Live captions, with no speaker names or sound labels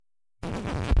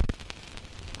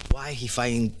why he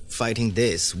fighting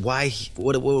this? What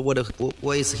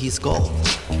is his goal?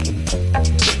 Do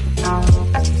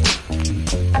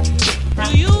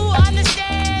you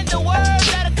understand the words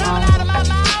that are coming out of my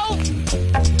mouth?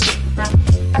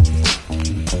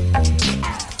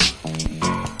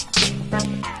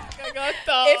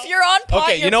 If you're on pod,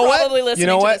 Okay, you're probably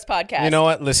listening to this podcast. You know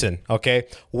what? Listen, okay?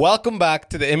 Welcome back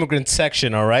to the immigrant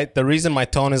section, all right? The reason my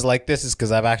tone is like this is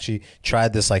because I've actually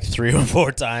tried this like 3 or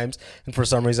 4 times, and for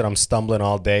some reason I'm stumbling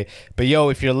all day. But yo,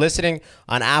 if you're listening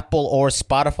on Apple or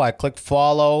Spotify, click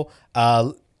follow,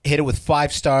 hit it with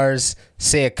 5 stars,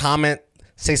 say a comment,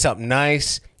 say something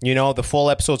nice. You know, the full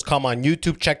episodes come on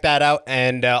YouTube. Check that out.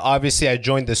 And obviously, I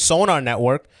joined the Sonar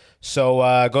Network. So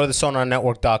go to the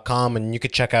sonarnetwork.com and you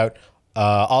can check out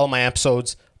all of my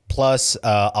episodes, plus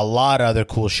a lot of other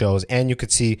cool shows. And you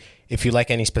could see, if you like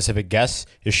any specific guests,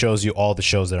 it shows you all the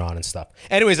shows they're on and stuff.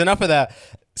 Anyways, enough of that.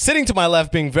 Sitting to my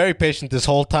left, being very patient this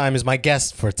whole time, is my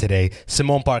guest for today,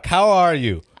 Symmone Park. How are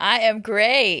you? I am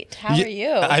great. How are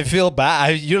you? I feel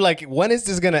bad. You're like, when is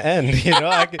this gonna end? You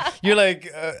know, you're like,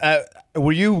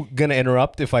 were you gonna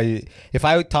interrupt if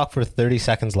I talk for 30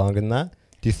 seconds longer than that?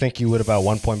 Do you think you would have at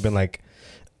one point been like,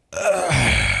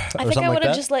 I think I would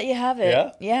have just let you have it.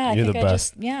 Yeah? I You're think the I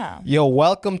best. just. Yo,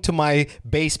 welcome to my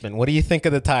basement. What do you think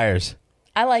of the tires?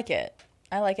 I like it.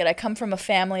 I come from a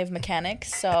family of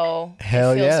mechanics, so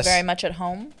Hell it feels yes. very much at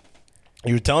home.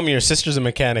 You were telling me your sister's a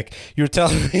mechanic. You were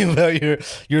telling me about your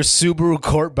Subaru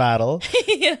court battle.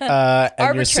 And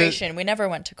Arbitration. We never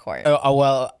went to court.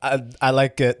 Well, I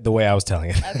like it the way I was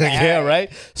telling it. Okay, yeah, all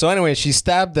right? So anyway, she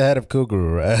stabbed the head of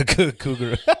Cougar.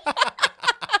 Cougar.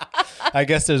 I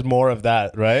guess there's more of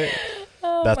that, right?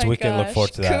 That's we can look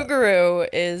forward to that. Cougaroo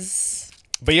is...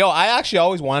 But yo, I actually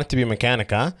always wanted to be a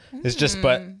mechanic, huh? It's just,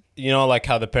 but you know, like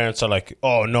how the parents are like,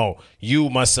 oh no, you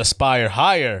must aspire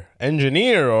higher,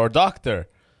 engineer or doctor.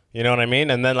 You know what I mean?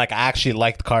 And then like I actually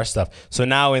liked car stuff. So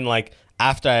now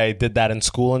after I did that in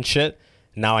school and shit,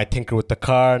 now I tinker with the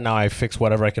car. Now I fix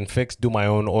whatever I can fix, do my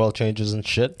own oil changes and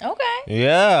shit. Okay.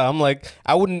 Yeah, I'm like,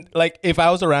 I wouldn't, like, if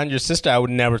I was around your sister, I would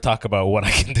never talk about what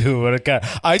I can do with a car.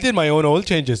 I did my own oil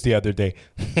changes the other day.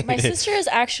 My sister is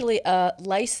actually a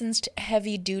licensed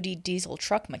heavy-duty diesel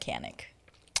truck mechanic.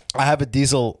 I have a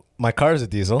diesel. My car is a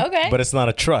diesel, Okay. but it's not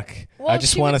a truck. Well, I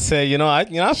just want to say,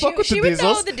 I fuck with the she would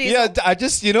diesels. know the diesel. Yeah, I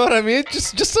just, you know what I mean?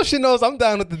 Just so she knows I'm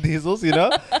down with the diesels, you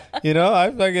know?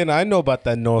 I know about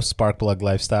that no spark plug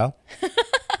lifestyle.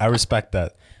 I respect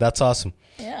that. That's awesome.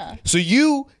 Yeah. So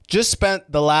you just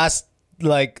spent the last,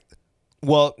 forget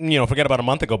about a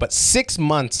month ago, but 6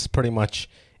 months pretty much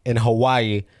in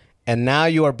Hawaii, and now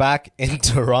you are back in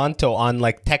Toronto on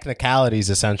like technicalities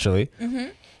essentially. Mm-hmm.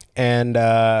 And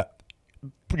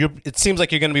it seems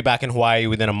like you're going to be back in Hawaii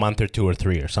within a month or 2 or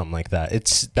 3 or something like that.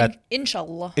 It's that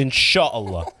Inshallah.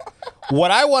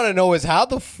 What I want to know is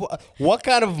what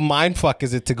kind of mind fuck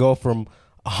is it to go from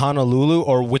Honolulu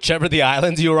or whichever the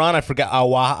islands you were on? I forget.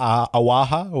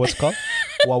 Awaha, what's it called?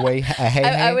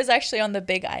 I was actually on the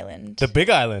Big Island. The Big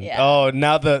Island. Yeah. Oh,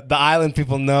 now the island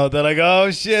people know. They're like, oh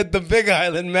shit, the Big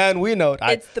Island, man. We know.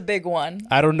 It's the big one.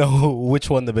 I don't know which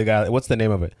one the Big Island. What's the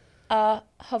name of it?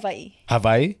 Hawaii.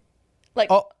 Hawaii? Like,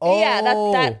 Oh. yeah,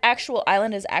 that actual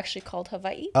island is actually called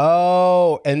Hawaii.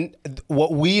 Oh, and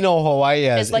what we know Hawaii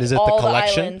as, It's like is it all the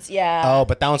collection? the islands, yeah. Oh,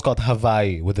 but that one's called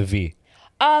Hawaii with a V.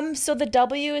 So the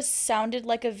W is sounded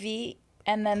like a V,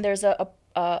 and then there's a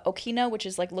Okina, which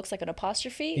is like looks like an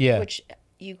apostrophe, Yeah. which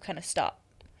you kind of stop.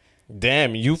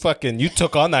 Damn, you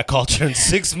took on that culture in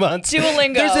 6 months.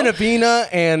 Duolingo. There's an Avena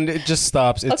and it just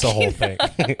stops. It's a whole thing.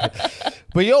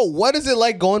 But yo, what is it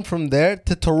like going from there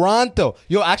to Toronto?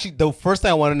 Yo, actually, the first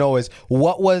thing I want to know is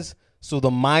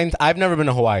I've never been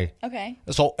to Hawaii. Okay.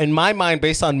 So in my mind,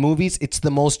 based on movies, it's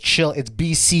the most chill. It's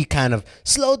BC kind of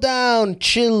slow down,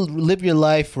 chill, live your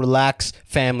life, relax,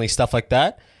 family, stuff like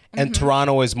that. And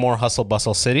Toronto is more hustle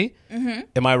bustle city. Mm-hmm.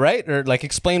 Am I right? Or like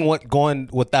explain what going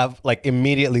with that, like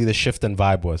immediately the shift in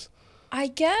vibe was. I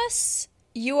guess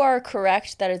you are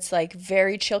correct that it's like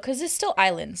very chill because it's still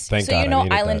islands. Thank so God, you know I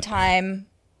needed island that. time,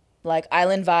 like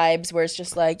island vibes where it's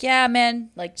just like, yeah,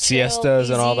 man, like chill, Siestas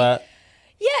and all easy. that.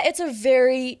 Yeah, it's a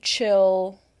very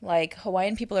chill, like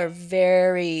Hawaiian people are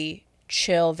very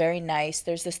chill, very nice.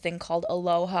 There's this thing called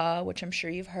aloha, which I'm sure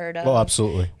you've heard of. Oh,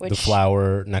 absolutely. The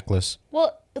flower necklace.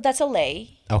 Well, that's a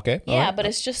lei. Okay. all Yeah, right. but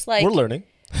it's just like We're learning.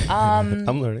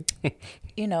 I'm learning.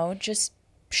 just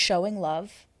showing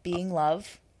love, being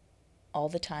love all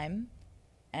the time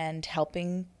and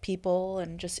helping people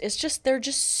and they're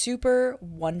just super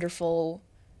wonderful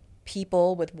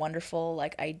people with wonderful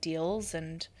like ideals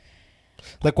and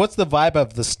Like, what's the vibe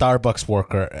of the Starbucks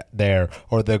worker there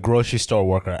or the grocery store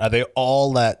worker? Are they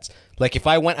all that? Like, if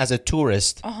I went as a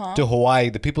tourist to Hawaii,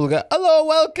 the people go, "Hello,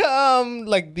 welcome,"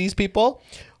 like these people.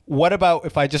 What about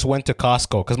if I just went to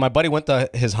Costco? Because my buddy went to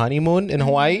his honeymoon in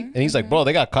Hawaii, and he's like, "Bro,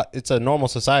 they got it's a normal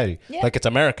society, like it's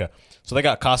America, so they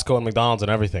got Costco and McDonald's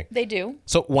and everything." They do.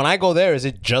 So when I go there, is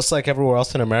it just like everywhere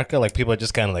else in America? Like people are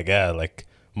just kind of like, yeah, like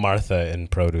Martha in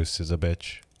produce is a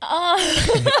bitch.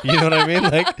 You know what I mean?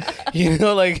 Like, you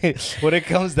know, like when it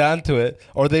comes down to it,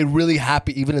 are they really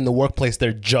happy even in the workplace?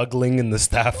 They're juggling in the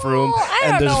staff room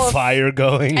and there's fire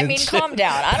going. I mean, calm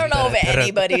down. I don't know if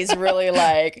anybody's really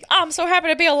like, I'm so happy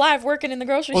to be alive working in the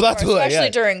grocery store, especially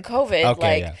during COVID.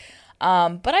 Okay,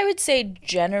 but I would say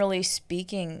generally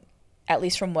speaking, at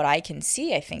least from what I can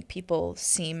see, I think people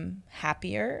seem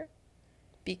happier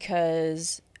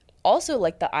because also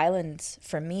like the islands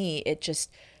for me, it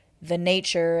just, the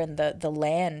nature and the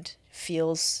land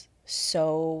feels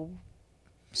so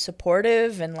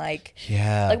supportive and like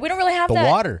we don't really have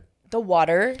the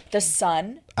water, the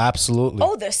sun. Absolutely.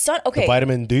 Oh, the sun. Okay. The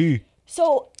vitamin D.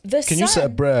 So the sun.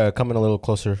 Can you come in a little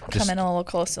closer? Come in a little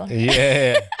closer.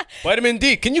 Yeah. Vitamin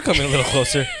D. Can you come in a little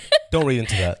closer? Don't read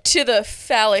into that. To the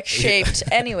phallic shaped.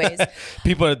 Anyways.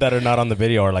 People that are not on the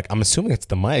video are like, I'm assuming it's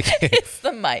the mic. It's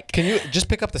the mic. Can you just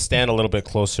pick up the stand a little bit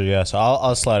closer? Yeah. So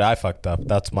I'll slide. I fucked up.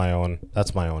 That's my own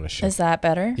issue. Is that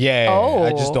better? Yeah. Oh.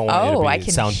 I just don't want you I to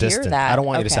can sound hear distant. that. I don't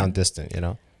want you to Okay. sound distant, you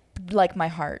know? Like my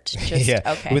heart. Just, yeah.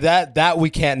 Okay. With that we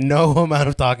can't. No amount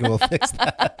of talking will fix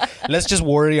that. Let's just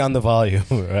worry on the volume,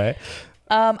 right?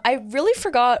 I really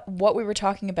forgot what we were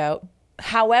talking about.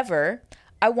 However,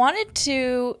 I wanted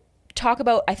to talk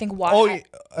about, I think, why. Oh,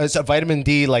 it's a vitamin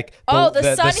D, like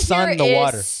the sun here the is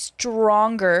water.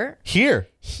 Stronger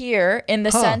Here in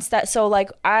the sense that, so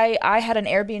like I had an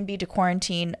Airbnb to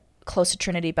quarantine close to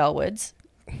Trinity Bellwoods,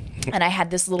 and I had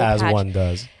this little as patch. one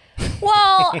does.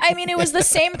 Well, I mean, it was the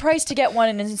same price to get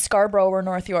one in Scarborough or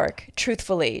North York,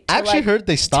 truthfully. I actually heard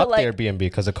they stopped the Airbnb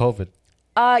because of COVID.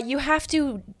 You have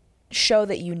to show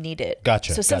that you need it.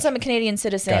 Gotcha. So since I'm a Canadian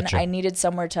citizen, Gotcha. I needed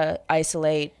somewhere to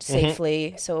isolate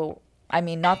safely. So, I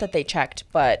mean, not that they checked,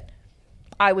 but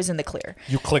I was in the clear.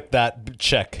 You click that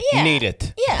check. Yeah. Need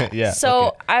it. Yeah. Yeah. So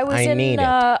okay. I was in need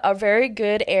it. a very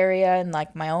good area in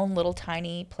like my own little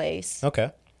tiny place.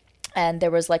 Okay. And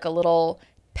there was like a little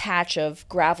patch of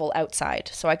gravel outside.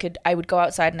 So I would go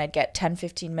outside and I'd get 10,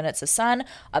 15 minutes of sun.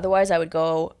 Otherwise, I would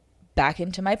go back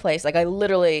into my place. Like I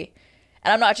literally,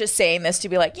 and I'm not just saying this to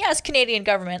be like, yes, Canadian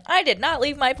government, I did not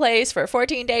leave my place for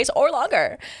 14 days or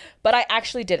longer. But I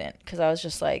actually didn't, because I was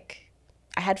just like,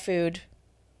 I had food.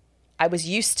 I was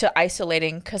used to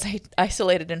isolating because I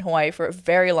isolated in Hawaii for a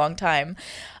very long time.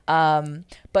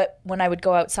 But when I would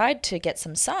go outside to get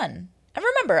some sun, and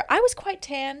remember, I was quite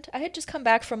tanned. I had just come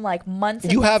back from like months.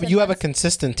 And You have a months.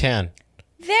 consistent tan.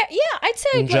 Yeah, I'd say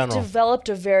I like developed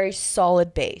a very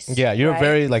solid base. Yeah, you're right?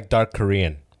 very like dark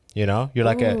Korean. You know, you're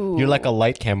like a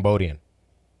light Cambodian.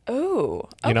 Ooh,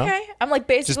 okay. You know? I'm like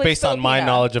basically Just based on my Filipina.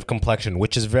 knowledge of complexion,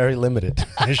 which is very limited,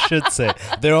 I should say.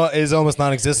 There is almost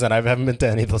non-existent. I haven't been to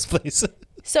any of those places.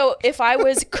 So if I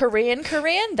was Korean,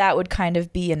 that would kind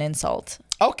of be an insult.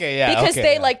 Okay, yeah. Because okay,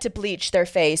 they yeah. like to bleach their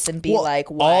face and be like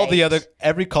white. all the other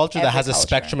every culture that Every has a culture.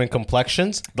 spectrum in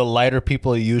complexions, the lighter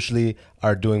people usually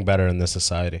are doing better in this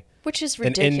society. Which is In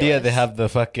ridiculous. India, they have the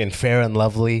fucking fair and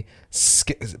lovely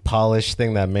polish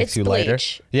thing that makes It's you lighter.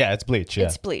 bleach. Yeah, it's bleach. Yeah,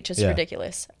 It's bleach. It's Yeah.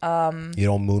 ridiculous. You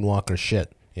don't moonwalk or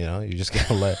shit. You know, you just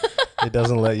gotta let. It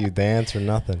doesn't let you dance or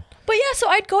nothing. But yeah, so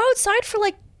I'd go outside for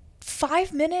like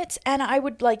 5 minutes and I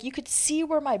would like, you could see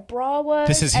where my bra was.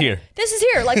 This is and here. This is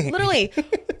here. Like literally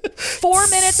 4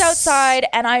 minutes outside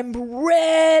and I'm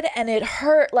red and it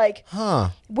hurt. Like,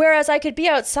 whereas I could be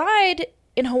outside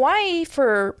in Hawaii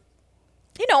for,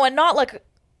 you know, and not like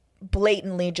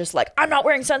blatantly just like, I'm not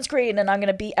wearing sunscreen and I'm going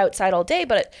to be outside all day.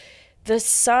 But the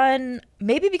sun,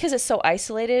 maybe because it's so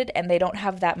isolated and they don't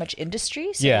have that much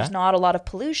industry, so there's not a lot of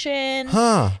pollution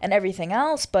and everything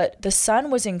else, but the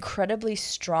sun was incredibly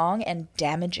strong and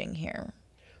damaging here.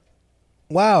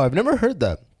 Wow, I've never heard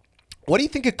that. What do you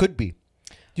think it could be?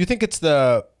 Do you think it's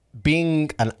the being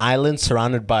an island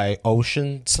surrounded by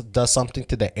ocean does something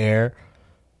to the air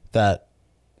that,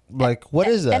 like, what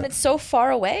is that? And it's so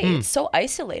far away. It's so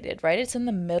isolated, right? It's in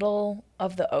the middle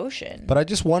of the ocean. But I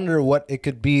just wonder what it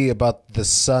could be about the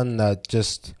sun that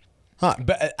just...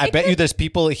 But I bet you there's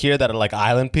people here that are like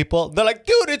island people. They're like,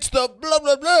 dude, it's the blah,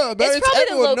 blah, blah. It's probably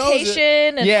everyone the knows it."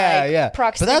 location and like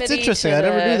proximity. But that's interesting. to I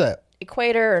never the knew that.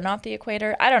 Equator or not the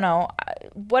equator. I don't know.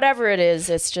 Whatever it is,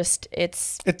 it's just,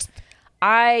 it's...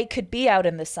 I could be out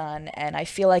in the sun and I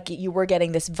feel like you were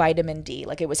getting this vitamin D.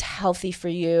 Like it was healthy for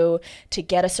you to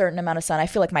get a certain amount of sun. I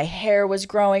feel like my hair was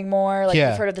growing more. Like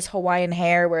you've heard of this Hawaiian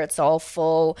hair where it's all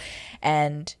full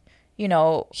and, you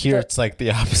know. Here it's like the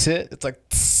opposite. It's like.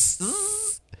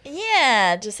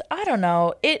 Yeah, just, I don't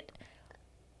know.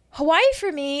 Hawaii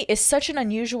for me is such an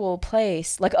unusual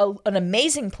place, like an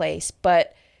amazing place.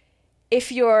 But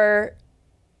if you're,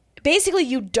 basically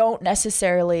you don't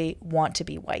necessarily want to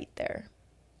be white there.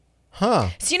 Huh.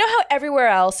 So you know how everywhere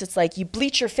else it's like you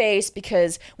bleach your face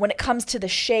because when it comes to the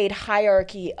shade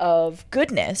hierarchy of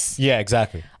goodness, Yeah,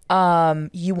 exactly.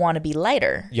 you want to be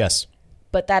lighter. Yes.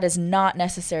 But that is not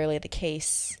necessarily the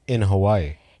case. In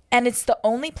Hawaii. And it's the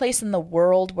only place in the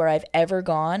world where I've ever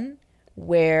gone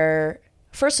where,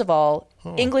 first of all,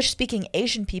 English-speaking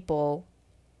Asian people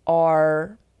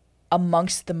are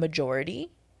amongst the majority,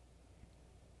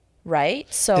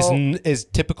 right? So Is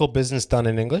typical business done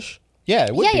in English? Yeah,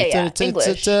 it would Yeah, be. yeah, It's, yeah. it's,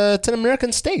 English. it's an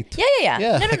American state. Yeah.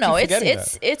 Yeah, I No. keep forgetting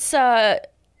It's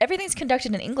everything's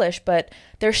conducted in English, but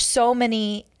there's so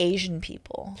many Asian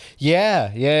people.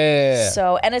 Yeah.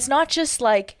 So, and it's not just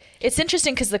like, it's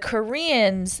interesting because the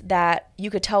Koreans that you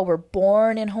could tell were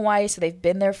born in Hawaii, so they've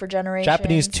been there for generations.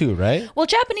 Japanese too, right? Well,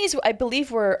 Japanese, I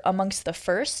believe, were amongst the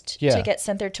first Yeah. to get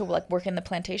sent there to like work in the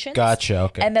plantations. Gotcha.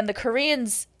 Okay. And then the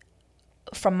Koreans,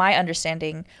 from my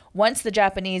understanding, once the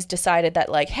Japanese decided that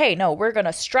like, hey, no, we're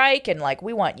gonna strike and like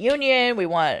we want union, we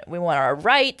want our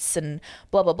rights and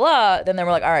blah blah blah, then they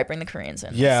were like, all right, bring the Koreans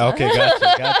in. Yeah. So- Okay.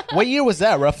 Gotcha. What year was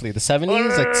that roughly? The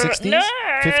 70s, like 60s, No,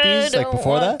 50s, like don't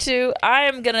before want that? to.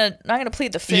 I'm gonna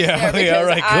plead the fifth Yeah, there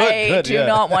yeah, because right. Good, I do yeah.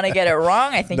 not want to get it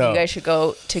wrong. I think No. you guys should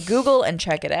go to Google and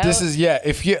check it out. This is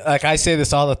if you like I say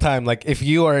this all the time, like if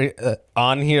you are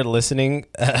on here listening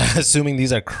assuming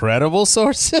these are credible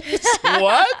sources,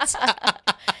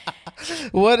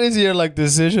 what is your like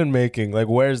decision making, like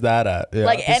where's that at? Yeah,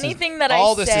 Like, this is- anything that I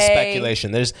all this is say-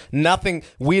 speculation. There's nothing.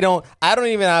 I don't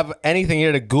even have anything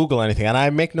here to Google anything, and I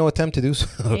make no attempt to do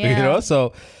so. Yeah.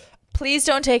 So Please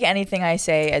don't take anything I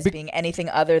say as being anything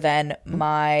other than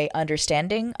my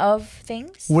understanding of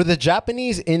things. were the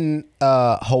Japanese in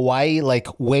Hawaii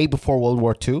like way before World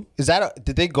War II?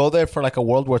 Did they go there for like a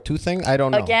World War II thing? I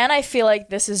don't know. Again, I feel like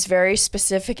this is very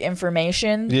specific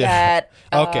information Yeah. that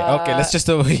Okay, let's just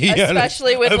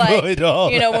especially with avoid all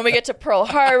like, you know, when we get to Pearl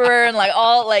Harbor and like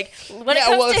all like when it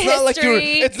comes to it's not like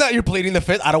history, it's not you're pleading the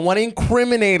fifth. I don't want to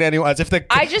incriminate anyone as if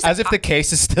the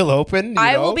case is still open.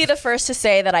 I will be the first to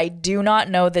say that I do not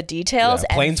know the details,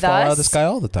 and planes fall out of the thus sky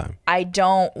all the time. I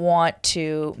don't want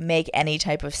to make any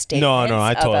type of statement. No,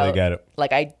 I totally about, get it.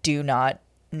 Like I do not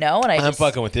know, and I'm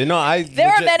fucking with you. No, There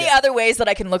are many other ways that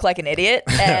I can look like an idiot,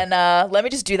 and let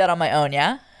me just do that on my own.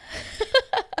 Yeah.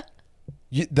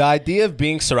 The idea of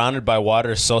being surrounded by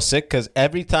water is so sick because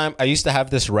every time I used to have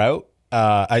this route.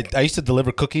 I used to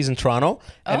deliver cookies in Toronto.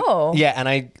 And, Oh. Yeah,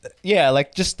 and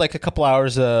like just like a couple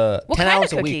hours, What 10 kind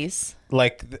hours of a week. cookies?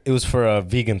 Like it was for a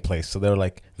vegan place, so they were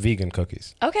like vegan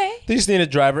cookies. Okay. They just need a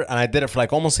driver, and I did it for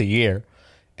like almost a year.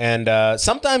 And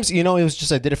sometimes, it was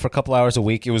just I did it for a couple hours a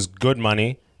week. It was good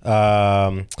money.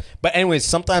 But anyways,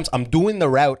 sometimes I'm doing the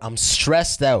route. I'm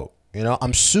stressed out.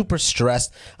 I'm super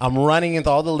stressed. I'm running into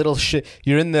all the little shit.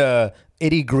 You're in the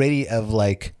itty gritty of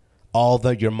like all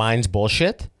your mind's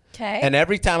bullshit. Okay. And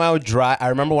every time I would drive, I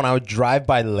remember when I would drive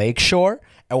by Lakeshore,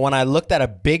 and when I looked at a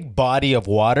big body of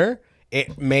water,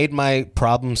 it made my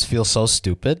problems feel so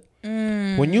stupid.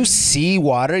 When you see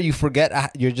water, you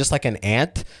forget you're just like an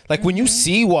ant. Like when you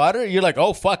see water, you're like,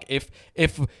 oh fuck! If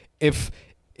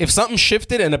something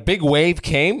shifted and a big wave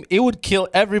came, it would kill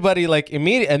everybody like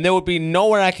immediately, and there would be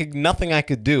nothing I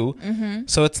could do.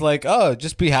 So it's like, oh,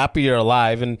 just be happy you're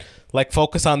alive and like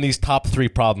focus on these top 3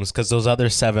 problems because those other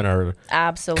 7 are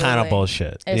Absolutely kind of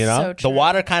bullshit. It's so The true.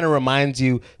 water kind of reminds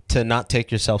you to not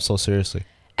take yourself so seriously.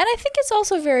 And I think it's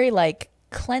also very like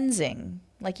cleansing.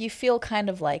 Like you feel kind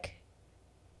of like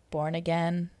born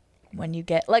again when you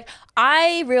get like,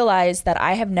 I realized that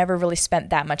I have never really spent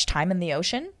that much time in the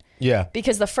ocean. Yeah.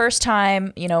 Because the first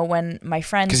time, when my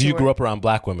friends, Because you grew up around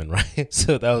black women, right?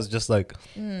 So that was just like,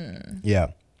 yeah.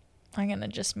 I'm gonna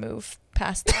just move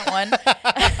past that one.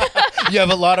 You have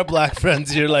a lot of black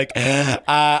friends. You're like,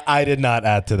 I did not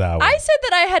add to that one. I said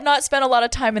that I had not spent a lot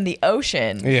of time in the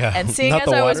ocean. Yeah, And seeing not as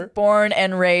the I was water. born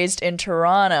and raised in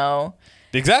Toronto,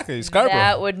 Exactly. Scarborough.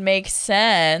 that would make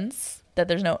sense that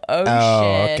there's no ocean.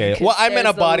 Oh, okay. 'cause Well, I meant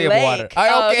a there's body of lake. water.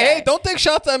 Oh, Okay, hey, don't take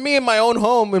shots at me in my own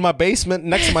home, in my basement,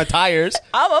 next to my tires.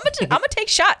 I'm gonna take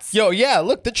shots. Yo, yeah,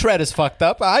 look, the tread is fucked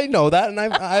up. I know that, and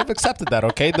I've accepted that,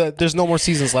 okay? There's no more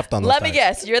seasons left on those Let me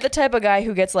tires. guess. You're the type of guy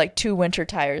who gets like 2 winter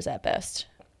tires at best.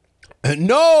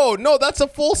 No, that's a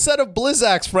full set of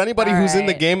Blizzaks. For anybody who's in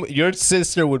the Alright. game, your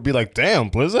sister would be like, damn,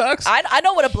 Blizzaks? I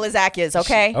know what a Blizzak is,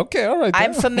 okay? Okay, all right.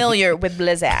 I'm damn. familiar with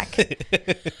Blizzak.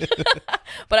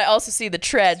 But I also see the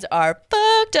treads are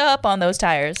fucked up on those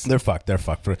tires. They're fucked.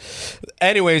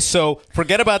 Anyway, so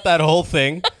forget about that whole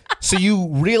thing. So you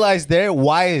realize there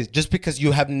why? Just because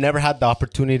you have never had the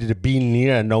opportunity to be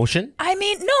near an ocean? I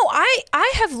mean, no,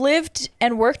 I have lived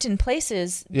and worked in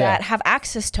places that have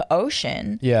access to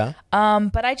ocean. Yeah.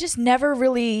 But I just never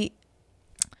really,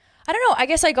 I don't know. I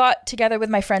guess I got together with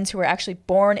my friends who were actually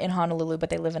born in Honolulu, but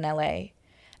they live in LA.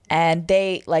 And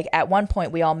they, like, at one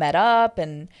point we all met up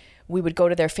and we would go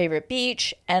to their favorite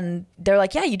beach, and they're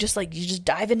like, yeah, you just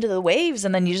dive into the waves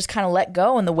and then you just kind of let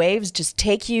go and the waves just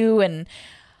take you. And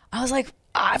I was like,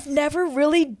 I've never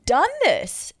really done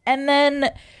this. And then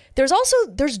there's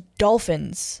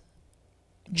dolphins.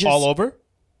 All over?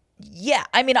 Yeah.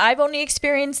 I mean, I've only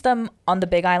experienced them on the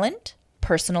Big Island,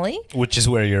 personally. Which is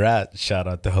where you're at. Shout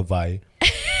out to Hawaii.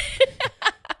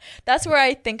 That's where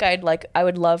I think I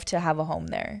would love to have a home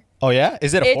there. Oh, yeah?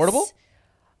 Is it affordable?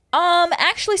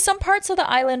 Actually, some parts of the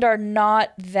island are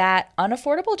not that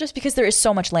unaffordable just because there is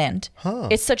so much land. Huh.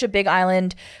 It's such a big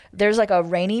island. There's like a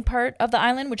rainy part of the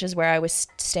island, which is where I was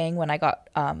staying when I got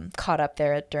caught up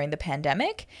there during the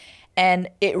pandemic. And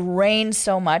it rains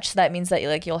so much, so that means that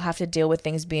you'll have to deal with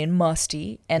things being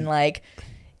musty and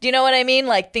do you know what I mean?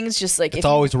 Like things just like It's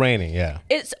always raining, yeah.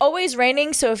 it's always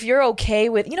raining, so if you're okay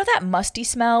with that musty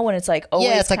smell when it's like always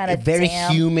Yeah, it's like kind of very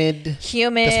damp, humid.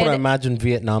 That's what I imagine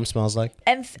Vietnam smells like.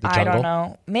 and the I jungle. don't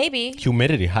know, maybe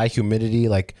Humidity, high humidity,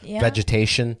 like Yeah.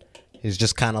 vegetation is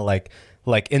just kind of like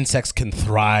insects can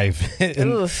thrive.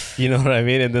 Oof. You know what I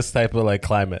mean? In this type of like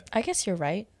climate. I guess you're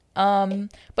right.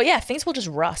 But yeah, things will just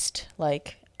rust.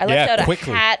 Like I Yeah, left out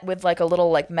quickly. a hat with like a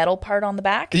little like metal part on the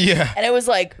back. Yeah. And it was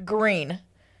like green.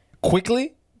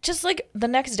 Quickly? Just like the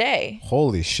next day.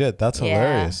 Holy shit, that's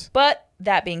hilarious. But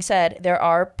that being said, there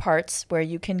are parts where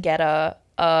you can get a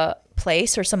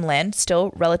place or some land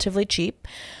still relatively cheap.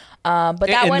 But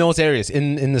that In one those areas,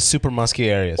 in the super musky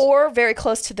areas. or very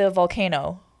close to the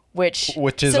volcano, which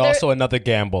Which is also another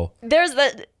gamble. there's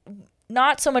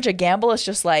not so much a gamble, it's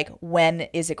just like when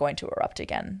is it going to erupt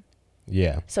again?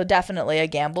 Yeah. So definitely a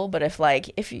gamble, but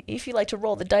if you like to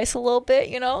roll the dice a little bit,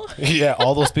 Yeah,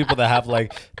 all those people that have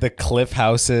like the cliff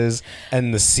houses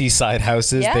and the seaside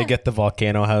houses, Yeah. they get the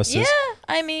volcano houses. Yeah,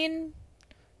 I mean,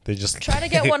 They just try to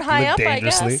get one high live up, I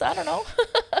dangerously. guess. I don't know.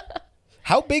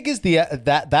 How big is the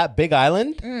that big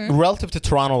island relative to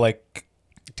Toronto? Like,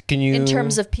 can you In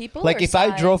terms of people, like or if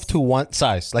I drove size? to one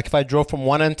size, like if I drove from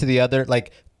one end to the other,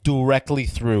 like directly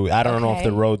through. I don't know if the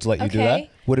Okay. roads let you do that. Okay.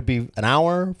 Would it be an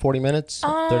hour, 40 minutes,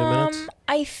 30 minutes?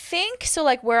 I think so.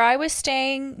 Like where I was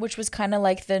staying, which was kind of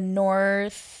like the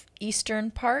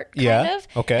northeastern part, kind Yeah, of.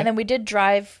 okay. And then we did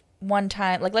drive one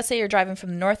time. Like let's say you're driving from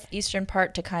the northeastern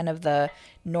part to kind of the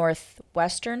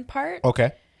northwestern part.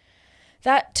 Okay.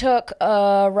 That took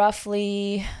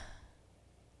roughly.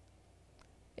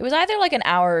 It was either like an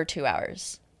hour or 2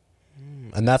 hours.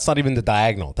 And that's not even the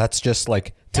diagonal. That's just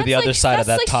like to the That's other like- side of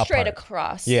that that's like top straight part.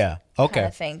 across. Yeah. Okay. Kind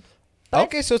of thing. But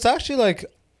Okay, so it's actually like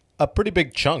a pretty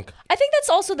big chunk. I think that's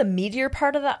also the meatier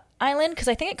part of the island because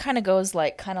I think it kind of goes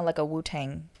like a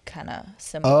Wu-Tang kind of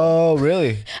symbol. Oh,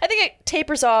 really? I think it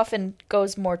tapers off and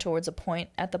goes more towards a point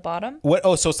at the bottom. What?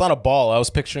 Oh, so it's not a ball. I was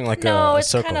picturing like No, a it's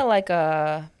circle. kind of like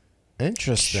a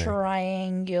Interesting.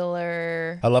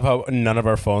 triangular. I love how none of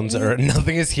our phones or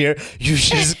nothing is here. You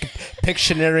just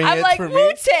pictionary I'm it like for me.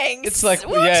 Wu-Tang. It's like-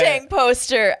 Wu-Tang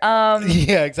poster.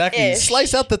 Yeah, exactly. Ish.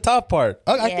 Slice out the top part.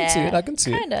 Oh, I can see it. I can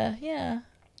see it. Kinda, yeah.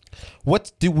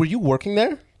 Were you working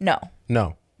there? No,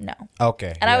 No. no.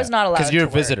 Okay. And I was not allowed because you're to a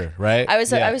work. visitor, right? I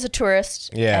was Yeah. I was a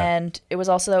tourist. Yeah. And it was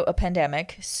also a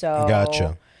pandemic, so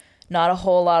Gotcha. not a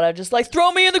whole lot of just like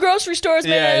throw me in the grocery stores,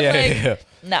 man. Yeah, like, yeah.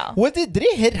 No. What did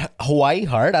it hit Hawaii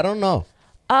hard? I don't know.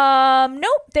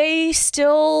 Nope. They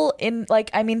still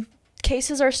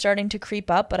cases are starting to creep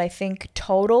up, but I think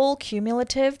total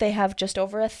cumulative they have just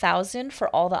over 1,000 for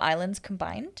all the islands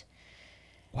combined.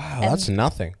 Wow, that's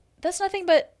nothing. That's nothing,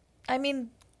 but I mean,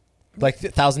 Like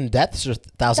 1,000 deaths or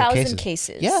 1,000 cases? 1,000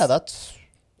 cases. Yeah,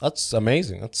 that's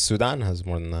amazing. Sudan has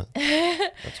more than that.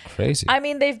 That's crazy. I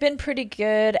mean, they've been pretty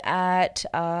good at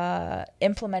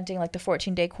implementing like the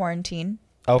 14-day quarantine.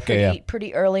 Okay,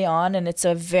 pretty early on, and it's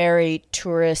a very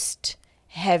tourist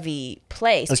heavy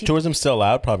place. Is tourism still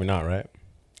allowed? Probably not, right?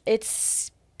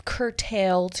 It's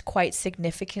curtailed quite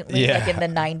significantly, Yeah. like in the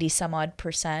 90 some odd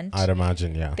percent. I'd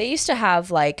imagine, yeah. They used to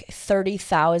have like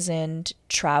 30,000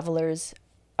 travelers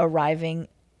arriving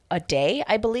a day,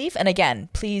 I believe. And again,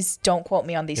 please don't quote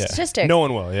me on these statistics. No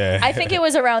one will. Yeah. I think it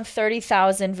was around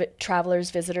 30,000 travelers,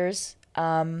 visitors.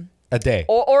 A day.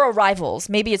 Or arrivals.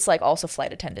 Maybe it's like also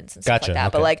flight attendants and stuff like that.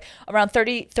 Okay. But like around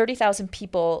 30,000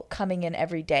 people coming in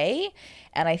every day.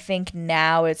 And I think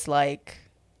now it's like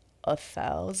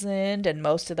 1,000. And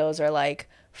most of those are like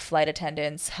flight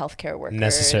attendants, healthcare workers.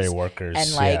 Necessary workers.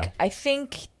 And like, I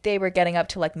think they were getting up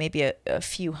to like maybe a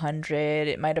few hundred.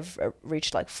 It might have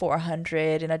reached like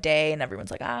 400 in a day. And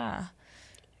everyone's like, Wow.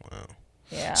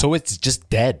 Yeah. So it's just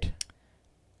dead.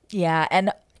 Yeah.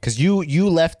 And because you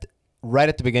left right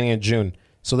at the beginning of June.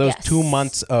 So there was 2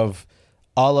 months of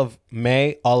all of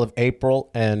May, all of April,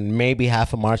 and maybe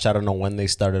half of March. I don't know when they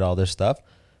started all their stuff.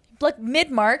 Like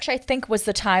mid-March, I think, was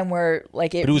the time where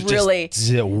like it was really,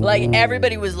 like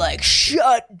everybody was like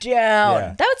shut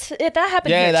down. Yeah. That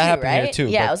happened here that too, happened right? here too.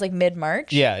 Yeah, it was like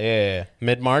mid-March. Yeah.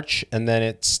 Mid-March, and then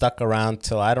it stuck around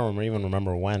till I don't even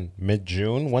remember when.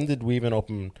 Mid-June. When did we even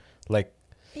open? Like,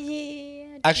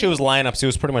 actually, it was lineups. It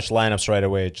was pretty much lineups right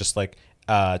away. Just like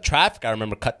traffic, I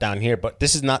remember cut down here. But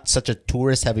this is not such a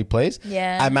tourist-heavy place.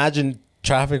 Yeah. I imagine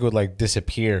traffic would like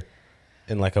disappear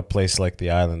in like a place like the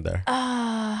island there.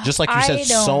 Just like you said,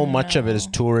 so much of it is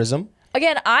tourism.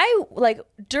 Again, I like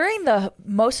during the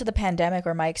most of the pandemic,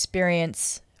 or my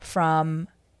experience from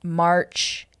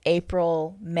March,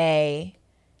 April, May,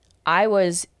 I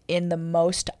was in the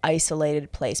most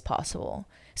isolated place possible.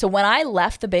 So when I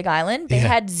left the Big Island, they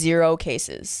had 0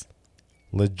 cases.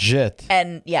 Legit.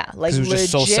 And like it was legit,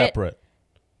 just so separate.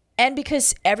 And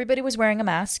because everybody was wearing a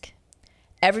mask,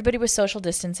 everybody was social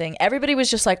distancing. Everybody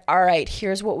was just like, all right,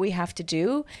 here's what we have to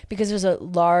do, because there's a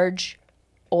large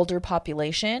older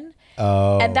population.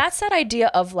 Oh. And that's that idea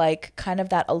of like kind of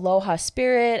that aloha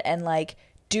spirit and like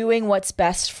doing what's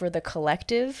best for the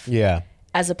collective. Yeah.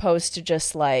 As opposed to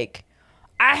just like,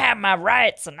 I have my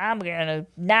rights and I'm going to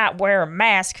not wear a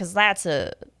mask because that's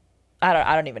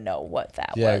I don't even know what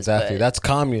that was. Yeah, exactly. That's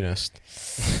communist.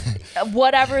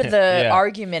 Whatever the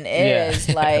argument is,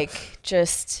 like,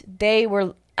 just they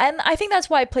were, and I think that's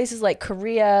why places like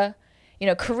Korea,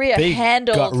 They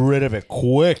handled, got rid of it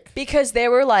quick. because they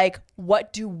were like,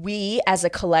 what do we as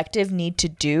a collective need to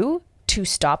do to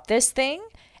stop this thing?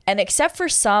 And except for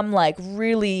some like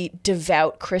really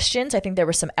devout Christians, I think there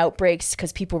were some outbreaks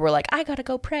because people were like, I gotta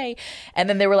go pray, and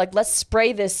then they were like, let's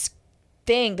spray this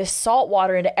salt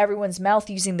water into everyone's mouth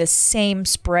using the same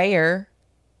sprayer.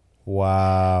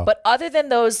 Wow. But other than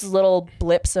those little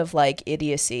blips of like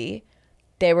idiocy,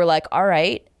 they were like, all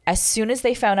right, as soon as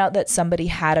they found out that somebody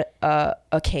had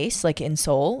a case like in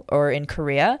Seoul or in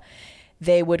Korea,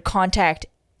 they would contact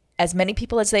as many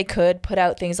people as they could, put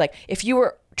out things like, if you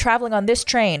were traveling on this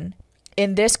train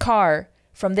in this car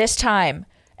from this time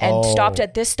and stopped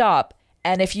at this stop,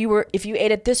 and if you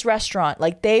ate at this restaurant,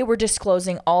 like they were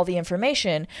disclosing all the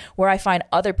information, where I find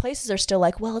other places are still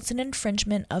like, well, it's an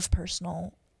infringement of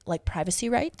personal like privacy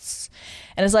rights.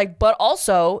 And it's like, but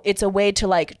also it's a way to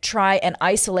like try and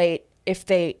isolate if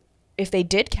they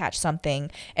did catch something,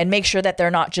 and make sure that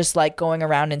they're not just like going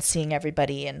around and seeing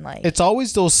everybody and like. It's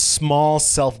always those small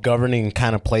self-governing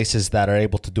kind of places that are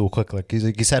able to do it quickly.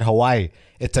 Like you said, Hawaii,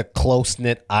 it's a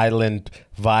close-knit island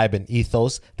vibe and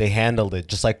ethos. They handled it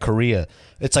just like Korea.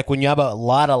 It's like when you have a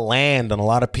lot of land and a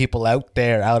lot of people out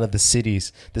there, out of the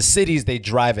cities. The cities, they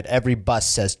drive it. Every bus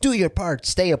says, do your part,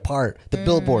 stay apart. The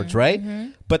billboards, right?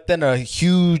 Mm-hmm. But then a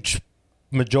huge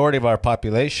majority of our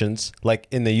populations, like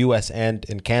in the US and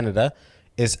in Canada,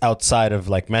 is outside of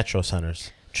like metro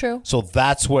centers. True. So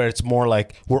that's where it's more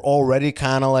like we're already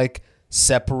kind of like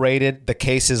separated. The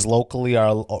cases locally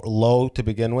are low to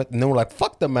begin with, and then we're like,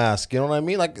 fuck the mask, you know what I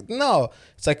mean? Like, no,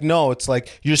 it's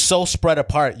like you're so spread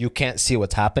apart you can't see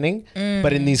what's happening.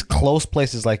 But in these close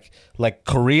places like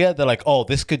Korea, they're like, oh,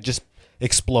 this could just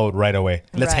explode right away,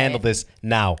 let's handle this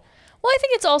now. Well, I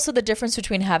think it's also the difference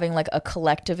between having like a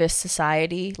collectivist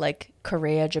society like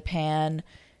Korea, Japan.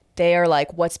 They are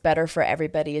like, what's better for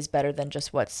everybody is better than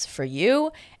just what's for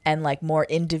you. And like more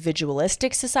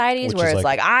individualistic societies, where it's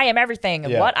like, I am everything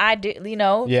and what I do,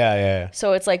 Yeah.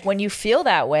 So it's like when you feel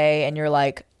that way and you're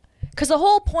like, because the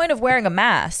whole point of wearing a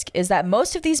mask is that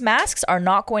most of these masks are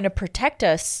not going to protect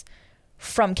us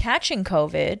from catching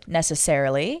COVID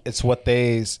necessarily. It's what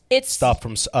they stop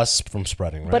from us from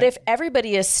spreading, right? But if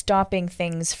everybody is stopping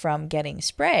things from getting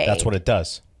sprayed, that's what it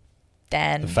does.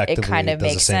 Then it kind of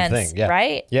makes sense,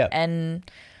 right? Yeah.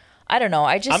 And I don't know.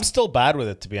 I'm still bad with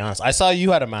it, to be honest. I saw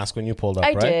you had a mask when you pulled up,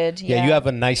 right? I did, yeah. You have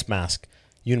a nice mask.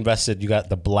 You invested. You got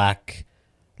the black.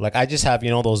 Like I just have,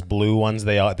 those blue ones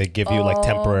they give you like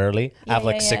temporarily. I have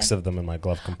like 6 of them in my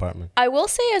glove compartment. I will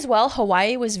say as well,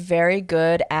 Hawaii was very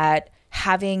good at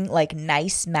having like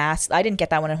nice masks. I didn't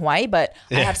get that one in Hawaii, but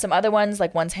I have some other ones,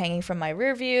 like one's hanging from my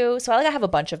rear view. So I have a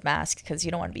bunch of masks because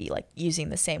you don't want to be like using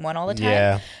the same one all the time.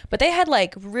 Yeah. But they had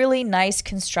like really nice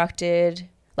constructed,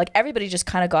 like everybody just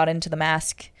kind of got into the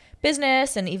mask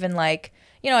business. And even like,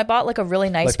 I bought like a really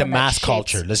nice like the one that mask shapes-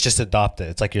 culture. Let's just adopt it.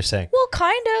 It's like you're saying. Well,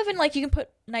 kind of. And like you can put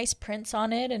nice prints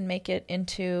on it and make it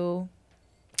into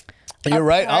You're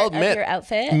right. I'll part of admit, your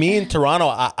outfit. me in Toronto,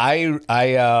 I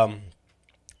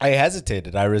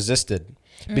hesitated. I resisted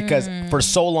because for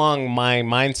so long my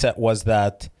mindset was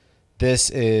that this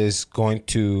is going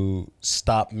to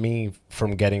stop me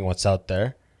from getting what's out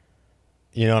there.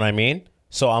 You know what I mean?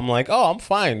 So I'm like, oh, I'm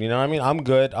fine. You know what I mean? I'm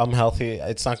good. I'm healthy.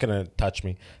 It's not going to touch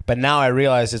me. But now I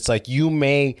realize it's like you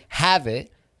may have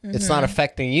it. It's not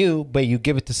affecting you, but you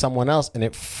give it to someone else and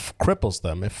it cripples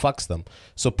them. It fucks them.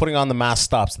 So putting on the mask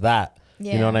stops that.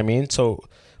 You know what I mean? So,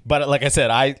 but like I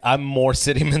said, I'm more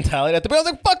city mentality. At the beginning,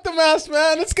 I was like, fuck the mask,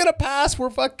 man. It's going to pass.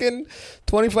 We're fucking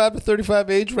 25 to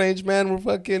 35 age range, man.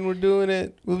 We're doing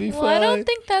it. We'll be fine. Well, I don't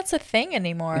think that's a thing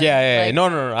anymore. Yeah. Like,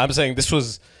 No. I'm saying this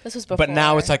was before. But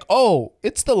now it's like, oh,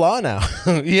 it's the law now.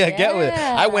 Get with it.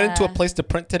 I went into a place to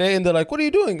print today and they're like, what are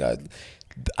you doing?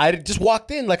 I just walked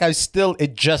in like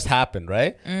it just happened,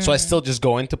 right? So I still just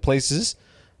go into places,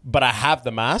 but I have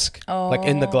the mask like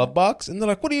in the glove box. And they're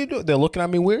like, what are you doing? They're looking at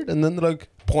me weird. And then they're like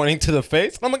pointing to the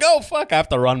face. And I'm like, oh, fuck. I have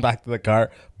to run back to the car,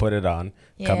 put it on,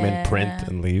 come in, print,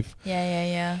 and leave.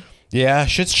 Yeah,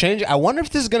 shit's changing. I wonder if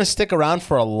this is going to stick around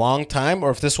for a long time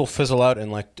or if this will fizzle out in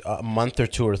like a month or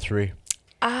 2 or 3.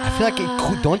 I feel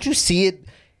like don't you see it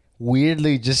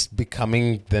weirdly just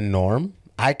becoming the norm?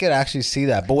 I could actually see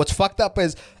that. But what's fucked up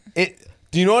is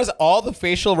do you notice all the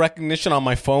facial recognition on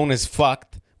my phone is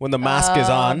fucked when the mask is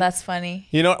on? That's funny.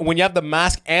 You know, when you have the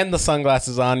mask and the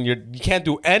sunglasses on, you can't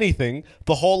do anything.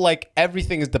 The whole like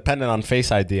everything is dependent on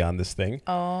Face ID on this thing.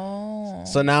 Oh.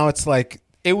 So now it's like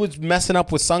it was messing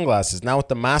up with sunglasses. Now with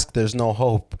the mask, there's no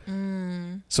hope.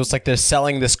 So it's like they're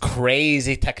selling this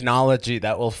crazy technology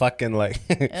that will fucking like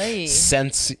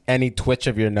sense any twitch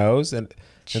of your nose. And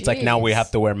it's like now we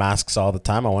have to wear masks all the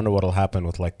time. I wonder what'll happen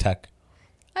with like tech.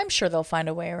 I'm sure they'll find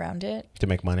a way around it. To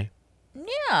make money?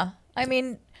 Yeah. I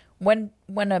mean,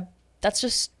 that's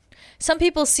just, some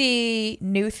people see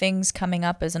new things coming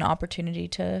up as an opportunity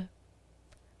to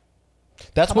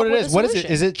That's what it is. What is it?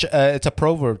 solution. Is it? It's a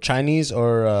proverb, Chinese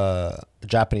or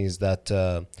Japanese, that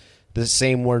the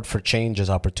same word for change is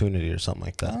opportunity or something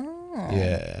like that. Oh.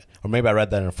 Yeah. Or maybe I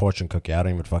read that in a fortune cookie. I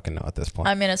don't even fucking know at this point.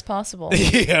 I mean, it's possible.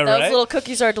 Yeah, Those right? little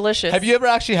cookies are delicious. Have you ever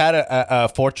actually had a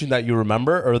fortune that you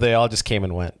remember, or they all just came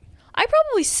and went? I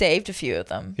probably saved a few of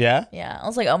them. Yeah? Yeah. I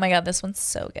was like, oh my God, this one's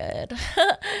so good.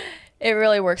 It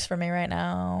really works for me right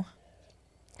now.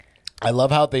 I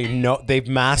love how they've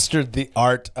mastered the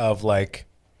art of like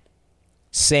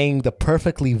saying the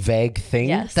perfectly vague thing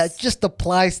that just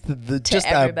applies to just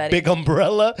everybody. a big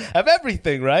umbrella of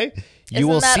everything, right? You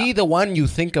will see the one you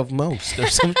think of most or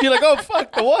something. You're like, oh,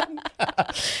 fuck, the one.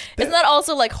 Isn't that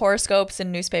also like horoscopes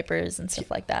and newspapers and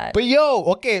stuff like that? But yo,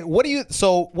 okay,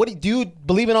 do you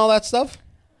believe in all that stuff?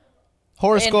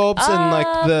 Horoscopes and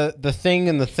like the thing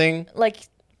and the thing? Like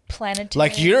planetary.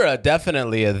 Like you're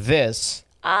definitely a this.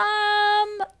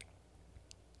 I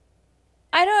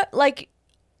don't like.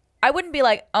 I wouldn't be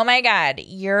like, oh my God,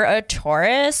 you're a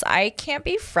Taurus. I can't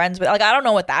be friends with. Like, I don't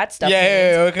know what that stuff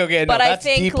means. Okay. But no, that's I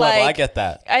think deep like level. I get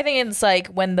that. I think it's like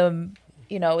when the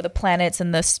planets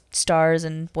and the stars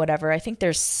and whatever. I think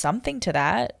there's something to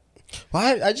that.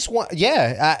 Well, I just want,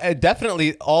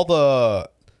 definitely all the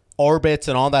orbits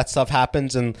and all that stuff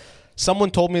happens. And someone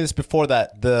told me this before,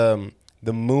 that the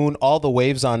moon, all the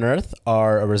waves on Earth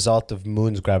are a result of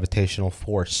moon's gravitational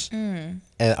force. And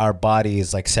our body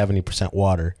is like 70%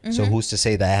 water. So who's to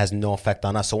say that it has no effect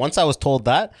on us? So once I was told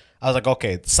that, I was like,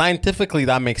 okay, scientifically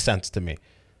that makes sense to me.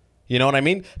 You know what I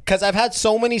mean? Because I've had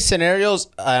so many scenarios,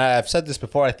 I've said this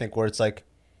before, I think, where it's like,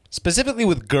 specifically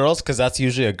with girls, because that's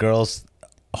usually a girl's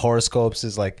horoscopes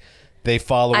is like, they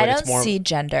follow it. I don't it's more, see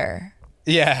gender.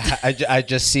 Yeah, I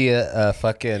just see a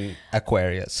fucking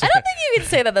Aquarius. I don't think you can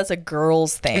say that that's a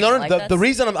girl's thing. No, Like, the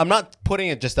reason I'm not putting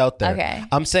it just out there. Okay.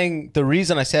 I'm saying the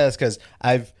reason I say that is because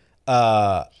I've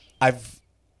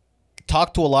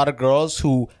talked to a lot of girls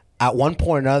who at one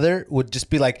point or another would just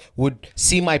be like, would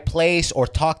see my place or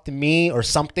talk to me or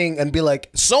something and be like,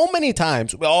 so many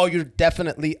times, oh, you're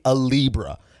definitely a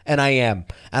Libra. And I am.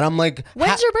 And I'm like,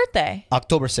 when's your birthday?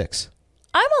 October 6th.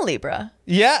 I'm a Libra.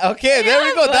 Yeah, okay, there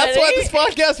we go. buddy. That's why this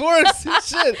podcast works.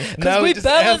 Shit. Because we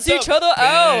balance each other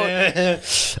out.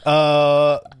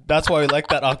 That's why we like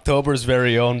that October's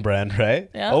very own brand, right?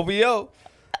 Yeah. OVO.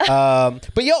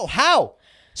 But yo, how?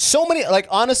 So many, like,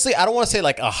 honestly, I don't want to say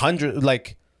like 100,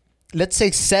 like, let's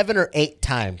say 7 or 8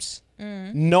 times.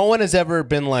 No one has ever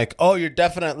been like, oh, you're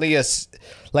definitely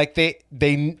like they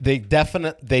do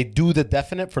the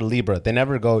definite for Libra. They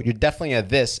never go, you're definitely a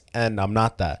this and I'm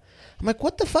not that. I'm like,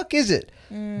 what the fuck is it?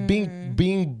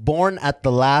 Being born at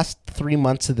the last 3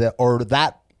 months of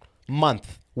that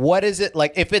month. What is it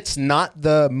like? If it's not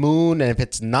the moon and if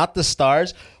it's not the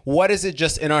stars, what is it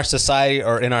just in our society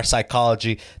or in our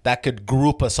psychology that could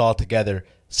group us all together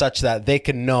such that they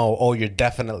can know, oh, you're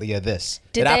definitely a this?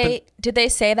 Did they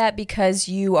say that because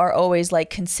you are always like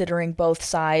considering both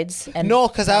sides? And no,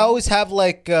 because I always have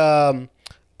like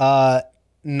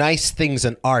nice things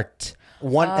in art.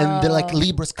 And they're like,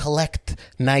 Libras collect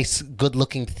nice,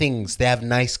 good-looking things. They have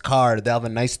nice car. They have a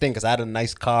nice thing because I had a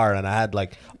nice car and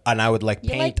I would like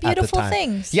paint like at the beautiful time.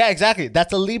 things. Yeah, exactly.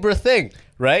 That's a Libra thing,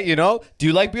 right? You know? Do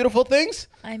you like beautiful things?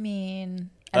 I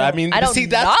don't see,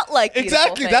 that's not like beautiful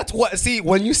exactly things. that's what. See,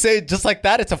 when you say it just like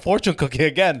that, it's a fortune cookie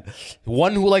again.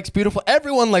 One who likes beautiful.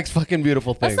 Everyone likes fucking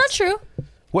beautiful things. That's not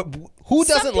true. Who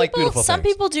doesn't like beautiful Some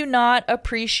things? people do not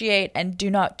appreciate and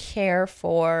do not care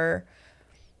for,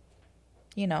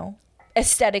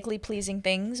 aesthetically pleasing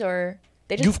things, or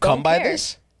they just You've don't come by care.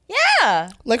 this? Yeah.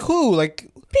 Like who? Like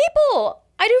People.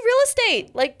 I do real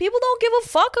estate. Like, people don't give a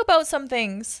fuck about some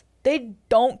things. They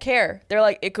don't care. They're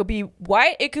like, it could be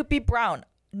white, it could be brown.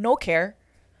 No care.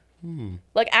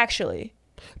 Like, actually.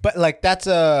 But like that's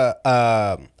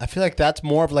I feel like that's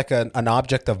more of like an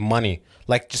object of money.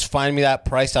 Like, just find me that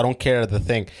price. I don't care the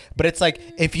thing. But it's like,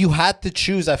 if you had to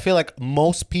choose, I feel like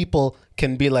most people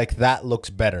can be like, that looks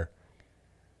better.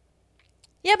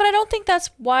 Yeah, but I don't think that's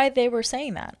why they were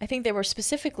saying that. I think they were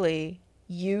specifically,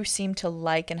 you seem to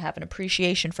like and have an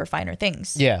appreciation for finer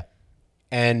things. Yeah.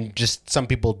 And just some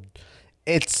people,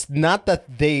 it's not that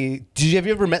have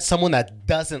you ever met someone that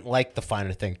doesn't like the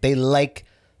finer thing? They like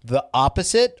the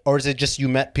opposite? Or is it just you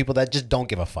met people that just don't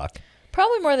give a fuck?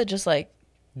 Probably more than just like,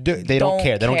 They don't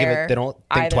care. They don't give it. They don't think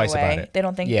either twice way. about it. They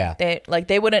don't think. Yeah.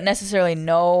 They wouldn't necessarily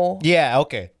know. Yeah.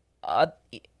 Okay.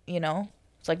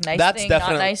 It's like nice That's thing,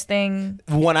 definitely- not nice thing.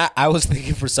 When I was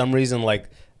thinking for some reason like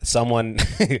someone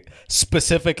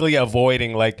specifically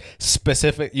avoiding like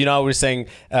specific. You know, we're saying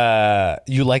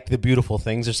you like the beautiful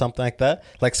things or something like that.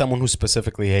 Like someone who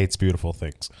specifically hates beautiful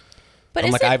things. But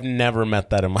I'm like, I've never met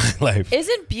that in my life.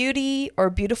 Isn't beauty or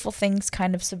beautiful things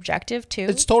kind of subjective too?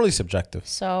 It's totally subjective.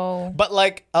 So, But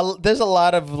like, there's a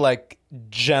lot of like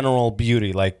general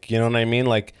beauty, like, you know what I mean?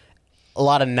 Like, a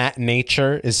lot of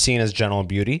nature is seen as general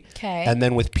beauty. Okay. And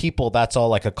then with people, that's all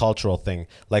like a cultural thing.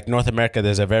 Like North America,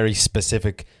 there's a very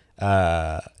specific,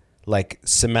 like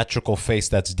symmetrical face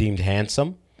that's deemed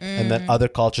handsome. And then other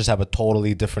cultures have a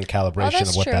totally different calibration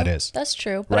of what true. that is. That's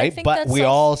true. But I Right? think But that's we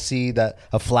all see that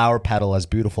a flower petal as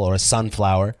beautiful, or a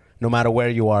sunflower. No matter where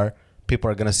you are, people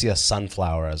are going to see a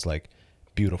sunflower as like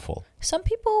beautiful. Some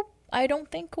people, I don't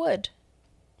think would.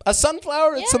 A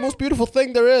sunflower, it's the Yeah. most beautiful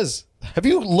thing there is. Have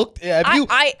you looked?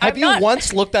 Have you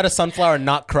once looked at a sunflower and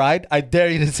not cried? I dare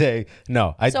you to say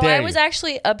no. I So dare I you. was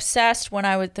actually obsessed when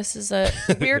I was. This is a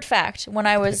weird fact. When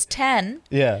I was 10,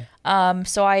 Yeah.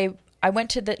 so I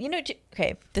went to the.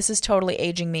 Okay, this is totally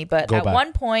aging me, but Go at back.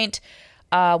 one point,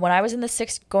 when I was in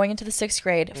going into the 6th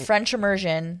grade, French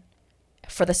immersion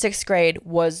for the 6th grade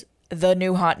was the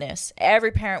new hotness.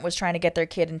 Every parent was trying to get their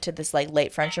kid into this like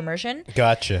late French immersion.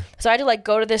 Gotcha. So I had to like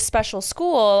go to this special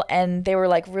school, and they were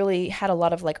like really had a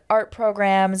lot of like art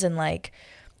programs, and like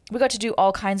we got to do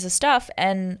all kinds of stuff.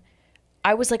 And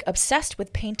I was like obsessed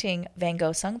with painting Van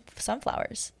Gogh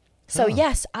sunflowers. So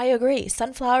yes, I agree.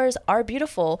 Sunflowers are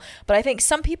beautiful, but I think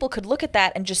some people could look at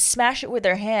that and just smash it with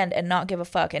their hand and not give a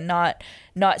fuck and not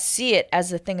see it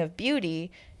as a thing of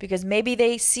beauty, because maybe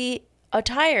they see a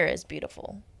tire as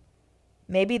beautiful.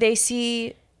 Maybe they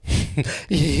see.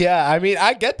 Yeah, I mean,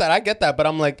 I get that, but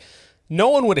I'm like, no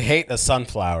one would hate a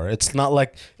sunflower. It's not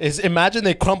like, imagine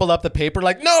they crumbled up the paper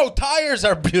like, no, tires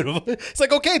are beautiful. It's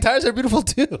like, okay, tires are beautiful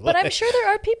too. But I'm sure there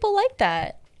are people like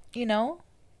that, you know?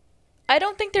 I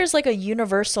don't think there's like a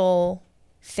universal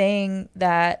thing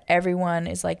that everyone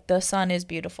is like, the sun is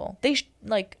beautiful.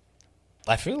 Like,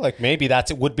 I feel like maybe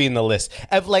it would be in the list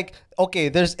of like, okay,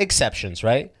 there's exceptions,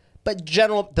 right? But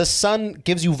the sun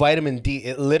gives you vitamin D.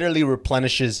 It literally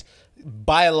replenishes,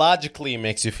 biologically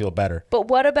makes you feel better. but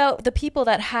what about the people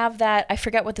that have that? I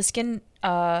forget what the skin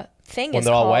thing When is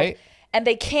they're called. all white? And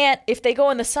they can't, if they go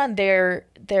in the sun, they're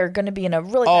going to be in a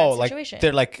really Oh, bad like situation.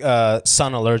 they're like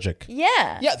sun allergic.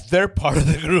 Yeah. Yeah, they're part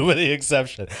of the group of the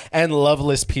exception. And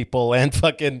loveless people and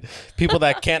fucking people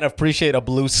that can't appreciate a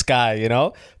blue sky, you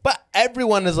know? But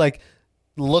everyone is like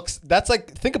looks. That's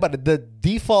like, think about it. The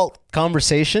default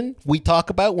conversation we talk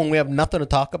about when we have nothing to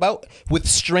talk about with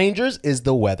strangers is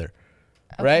the weather.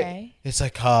 Right? Okay. It's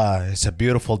like, it's a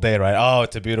beautiful day, right? Oh,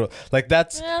 it's a beautiful. Like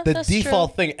that's the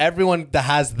default thing. Everyone that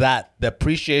has that, the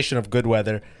appreciation of good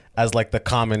weather as like the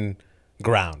common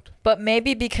ground. But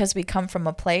maybe because we come from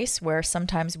a place where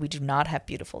sometimes we do not have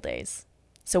beautiful days.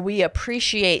 So we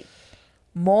appreciate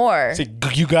more. See,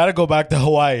 you got to go back to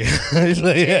Hawaii. Dude,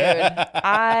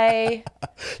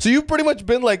 So you've pretty much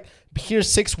been like here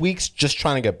 6 weeks just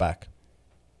trying to get back.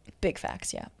 Big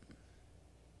facts, yeah.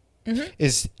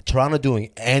 Is Toronto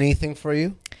doing anything for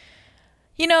you?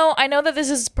 You know, I know that this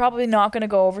is probably not going to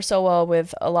go over so well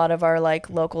with a lot of our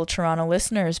like local Toronto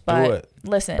listeners, but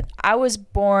listen, I was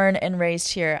born and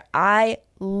raised here. I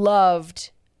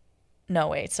loved. No,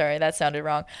 wait, sorry, that sounded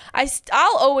wrong.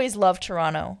 I'll always love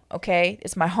Toronto. Okay,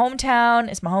 it's my hometown.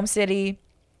 It's my home city.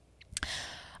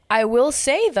 I will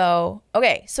say though,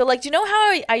 okay, so like, do you know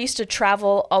how I used to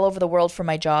travel all over the world for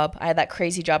my job? I had that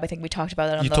crazy job. I think we talked about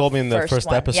that on You the told me in the first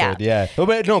one. episode, yeah. Oh,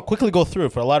 but no, quickly go through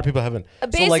it for a lot of people haven't.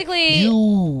 Basically,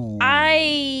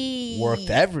 I worked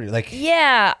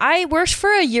I worked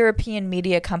for a European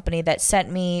media company that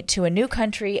sent me to a new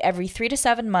country every 3 to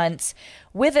 7 months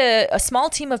with a small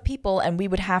team of people, and we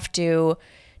would have to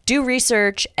do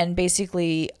research, and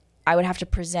basically I would have to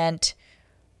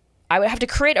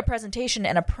create a presentation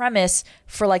and a premise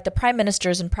for like the prime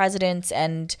ministers and presidents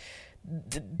and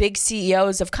the big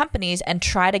CEOs of companies and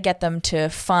try to get them to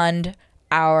fund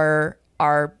our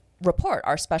report,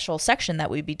 our special section that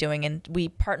we'd be doing. And we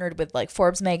partnered with like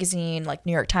Forbes magazine, like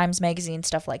New York Times magazine,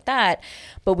 stuff like that.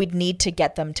 But we'd need to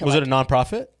get them to. Was it a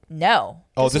nonprofit? No.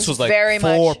 Oh, this was like very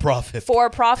for profit. For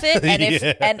profit,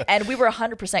 and and we were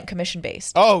 100% commission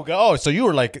based. Oh, so you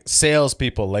were like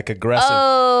salespeople, like aggressive.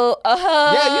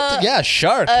 Oh, yeah,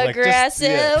 shark.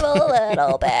 Aggressive a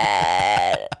little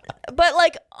bit, but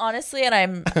like honestly,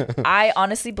 and I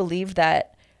honestly believe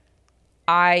that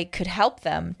I could help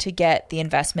them to get the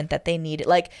investment that they needed.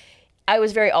 Like, I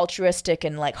was very altruistic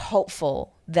and like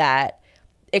hopeful that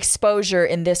exposure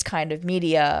in this kind of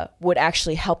media would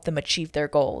actually help them achieve their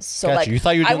goals. So Gotcha. like, You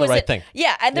thought you were doing the right thing.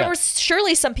 Yeah, and there were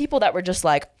surely some people that were just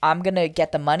like, I'm gonna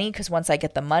get the money because once I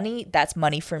get the money, that's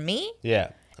money for me.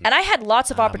 Yeah. And I had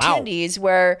lots of opportunities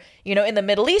where, you know, in the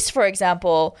Middle East, for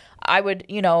example, I would,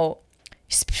 you know,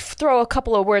 throw a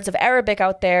couple of words of Arabic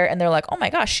out there, and they're like, oh my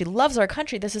gosh, she loves our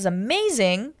country. This is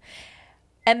amazing.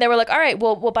 And they were like, all right,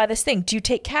 well, we'll buy this thing. Do you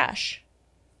take cash?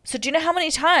 So do you know how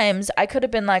many times I could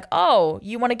have been like, oh,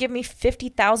 you want to give me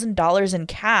 $50,000 in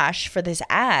cash for this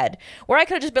ad? Where I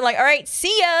could have just been like, all right,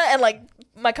 see ya. And like,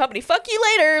 my company, fuck you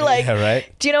later. Like, yeah,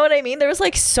 right. Do you know what I mean? There was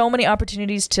like so many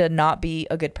opportunities to not be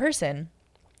a good person.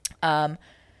 Why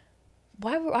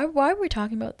were we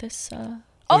talking about this? So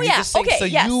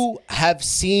you have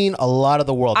seen a lot of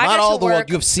the world. Not all the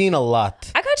world. You've seen a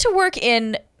lot. I got to work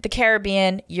in the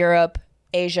Caribbean, Europe,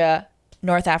 Asia,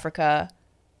 North Africa.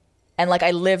 And like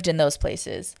I lived in those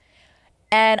places.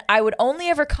 And I would only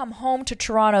ever come home to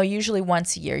Toronto usually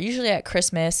once a year, usually at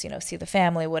Christmas, you know, see the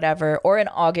family, whatever, or in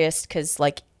August, because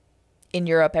like in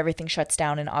Europe, everything shuts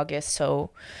down in August.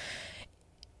 So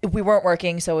we weren't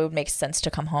working, so it would make sense to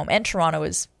come home. And Toronto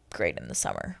is great in the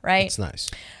summer, right? It's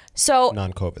nice. So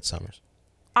non-COVID summers.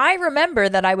 I remember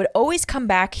that I would always come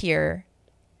back here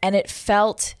and it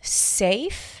felt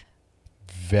safe.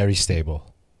 Very stable.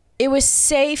 It was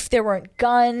safe. There weren't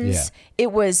guns. Yeah.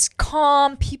 It was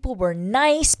calm. People were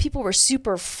nice. People were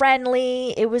super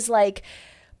friendly. It was like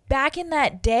back in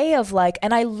that day of like,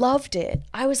 and I loved it.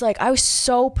 I was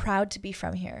so proud to be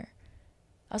from here.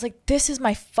 I was like, this is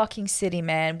my fucking city,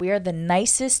 man. We are the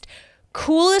nicest,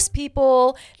 coolest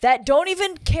people that don't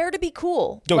even care to be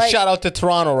cool. Yo, shout out to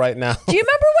Toronto right now. Do you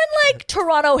remember when like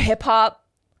Toronto hip hop,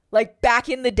 like back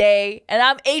in the day, and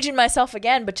I'm aging myself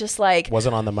again, but just like.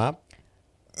 Wasn't on the map?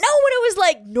 No, when it was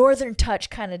like Northern Touch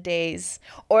kind of days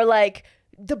or like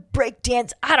the break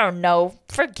dance. I don't know.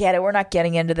 Forget it. We're not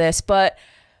getting into this. But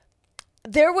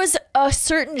there was a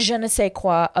certain je ne sais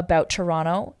quoi about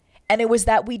Toronto. And it was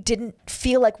that we didn't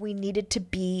feel like we needed to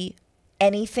be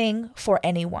anything for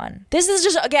anyone. This is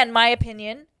just, again, my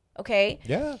opinion. Okay?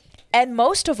 Yeah. And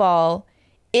most of all,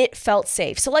 it felt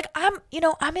safe. So like I'm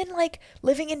in like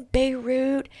living in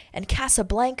Beirut and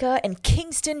Casablanca and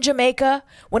Kingston, Jamaica,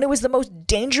 when it was the most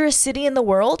dangerous city in the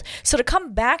world. So to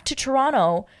come back to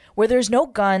Toronto where there's no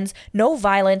guns, no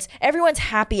violence, everyone's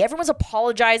happy, everyone's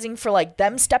apologizing for like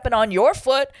them stepping on your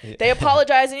foot. Yeah. They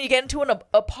apologize and you get into an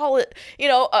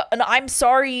I'm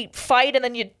sorry fight and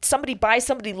then somebody buys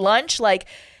somebody lunch. Like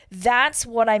that's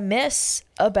what I miss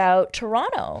about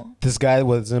Toronto. This guy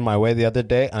was in my way the other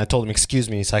day, and I told him, "Excuse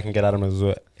me," so I can get out of my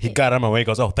way. He got out of my way. He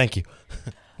goes, "Oh, thank you."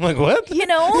 I'm like, "What?" You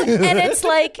know, and it's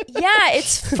like, yeah,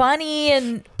 it's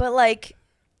funny, but like,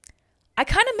 I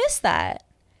kind of miss that,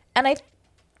 and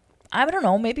I don't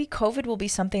know. Maybe COVID will be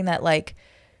something that like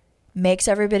makes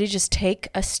everybody just take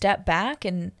a step back.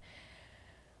 And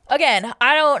again,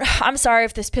 I'm sorry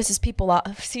if this pisses people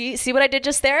off. See what I did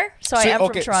just there? So I am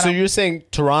from Toronto. So you're saying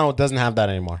Toronto doesn't have that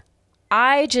anymore?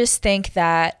 I just think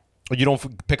that You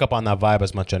don't pick up on that vibe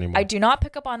as much anymore? I do not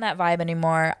pick up on that vibe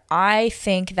anymore. I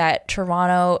think that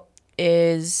Toronto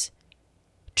is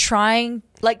trying,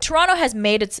 like, Toronto has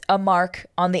made a mark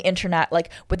on the internet, like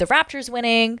with the Raptors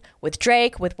winning, with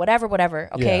Drake, with whatever.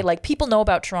 Okay. Yeah. Like, people know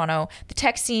about Toronto, the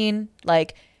tech scene,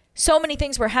 like, so many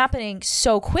things were happening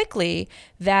so quickly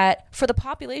that for the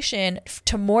population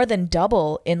to more than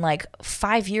double in like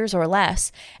 5 years or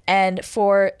less, and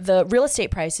for the real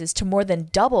estate prices to more than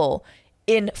double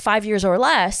in 5 years or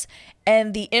less,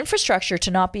 and the infrastructure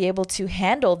to not be able to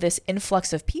handle this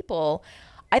influx of people,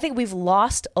 I think we've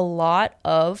lost a lot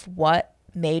of what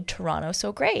made Toronto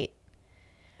so great.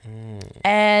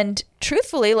 And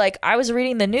truthfully, like, I was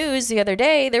reading the news the other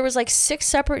day, there was like 6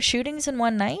 separate shootings in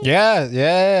one night.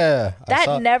 Yeah.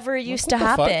 That never used to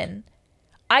happen.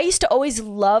 I used to always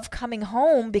love coming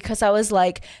home because I was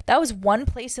like, that was one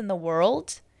place in the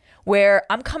world where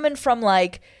I'm coming from,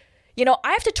 like, you know,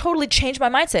 I have to totally change my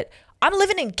mindset. I'm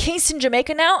living in Kingston,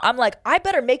 Jamaica now. I'm like, I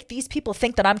better make these people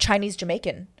think that I'm Chinese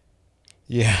Jamaican.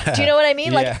 Yeah. Do you know what I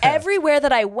mean? Like, Yeah. everywhere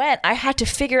that I went, I had to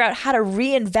figure out how to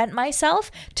reinvent myself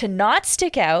to not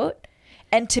stick out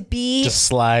and to be Just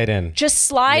slide in.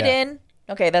 Yeah. in.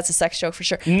 Okay, that's a sex joke for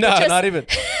sure. No, But just- not even.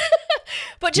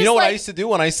 But just You know what I like, used to do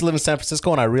when I used to live in San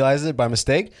Francisco and I realized it by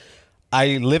mistake?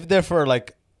 I lived there for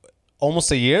like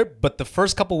almost a year, but the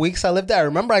first couple weeks I lived there, I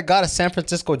remember I got a San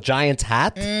Francisco Giants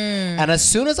hat. And as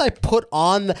soon as I put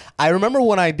on, I remember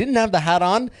when I didn't have the hat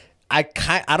on, I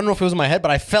don't know if it was in my head,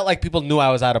 but I felt like people knew I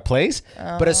was out of place.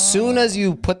 But as soon as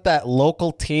you put that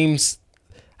local team's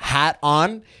hat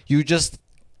on, you just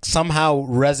somehow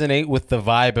resonate with the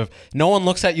vibe of no one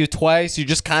looks at you twice. You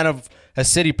just kind of a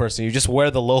city person. You just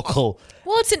wear the local.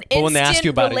 well, it's an instant But when they ask you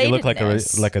about it, you look like a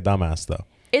relatedness. dumbass though.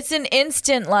 It's an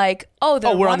instant, like, oh,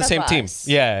 they're we're on one the of same team. us.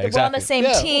 Yeah, We're on exactly. the same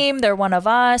Yeah. team. They're one of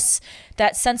us.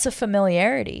 That sense of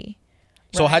familiarity.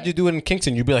 So how'd you do it in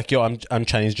Kingston? You'd be like, yo, I'm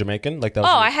Chinese Jamaican. Like that. Was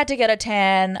Oh, I had to get a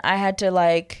tan. I had to,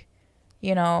 like,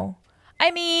 you know,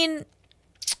 I mean,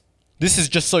 This is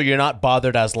just so you're not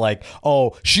bothered as like,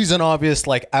 oh, she's an obvious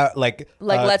let's go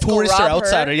tourist or rob her.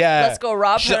 outsider. Yeah, Let's go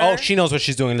rob her. Oh, she knows what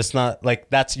she's doing. It's not like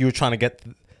that's you were trying to get.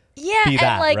 yeah, Be and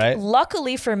that, like, right?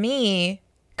 luckily for me,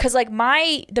 because like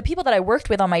the people that I worked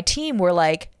with on my team were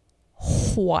like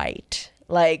white.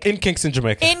 Like In Kingston,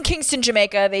 Jamaica. in Kingston,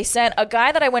 Jamaica, they sent a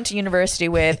guy that I went to university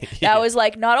with that was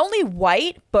like not only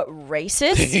white but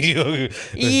racist.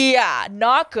 Yeah,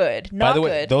 not good. Not By the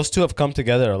way, good. those two have come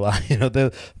together a lot. You know,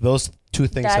 those two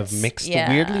things have That's- mixed yeah,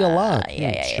 weirdly a lot.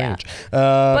 yeah. Strange.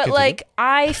 But Continue. like,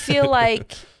 I feel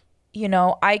like, you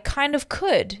know, I kind of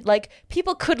could. Like,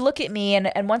 people could look at me,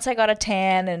 and once I got a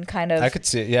tan and kind of, I could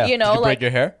see it. Yeah. you know, Did you braid like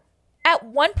your hair? at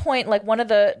one point, like one of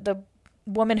the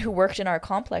women who worked in our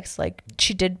complex, like,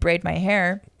 she did braid my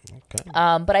hair. Okay.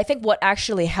 But I think what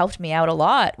actually helped me out a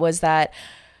lot was that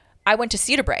I went to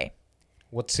Cedar Brae.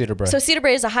 What's Cedar Brae? So Cedar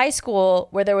Brae is a high school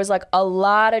where there was like a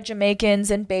lot of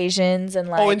Jamaicans and Bajans and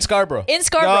like. Oh, in Scarborough. In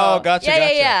Scarborough. Oh, gotcha.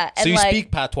 Yeah. So And you like,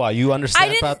 speak patois. You I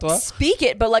understand didn't patois? speak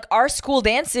it, but like our school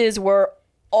dances were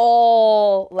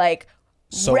all like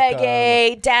Soca.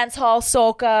 reggae, dance hall,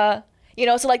 soca. You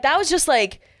know, so like that was just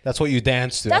like. That's what you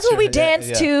dance to. That's what we your- danced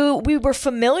yeah. to. We were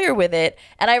familiar with it.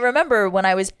 And I remember when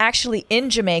I was actually in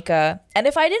Jamaica, and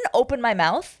if I didn't open my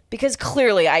mouth, because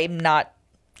clearly I'm not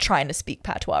trying to speak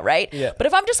patois, right? Yeah. But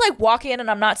if I'm just like walking in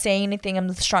and I'm not saying anything, I'm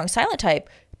the strong silent type,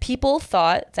 people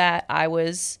thought that I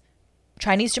was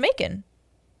Chinese Jamaican.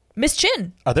 Miss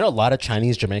Chin. Are there a lot of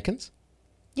Chinese Jamaicans?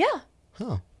 Yeah.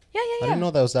 Huh. Yeah. I didn't know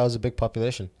that was a big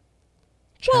population.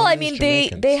 Well, I Chinese mean,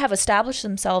 Jamaicans. they have established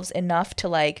themselves enough to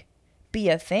like be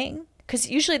a thing. Because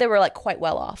usually they were like quite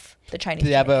well off, the Chinese Do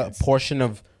they have a Jamaicans. portion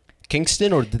of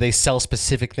Kingston, or do they sell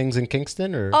specific things in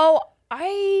Kingston? Or Oh,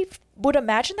 I would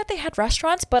imagine that they had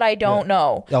restaurants, but I don't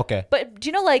know. Okay. But do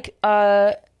you know, like,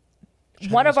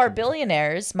 one of our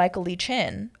billionaires, Michael Lee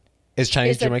Chin, Is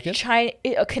Chinese is Jamaican?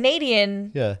 a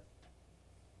Canadian Yeah.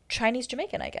 Chinese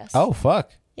Jamaican, I guess. Oh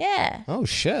fuck. Yeah. Oh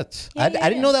shit! Yeah, I yeah,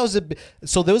 didn't yeah. know that was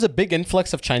so there was a big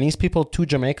influx of Chinese people to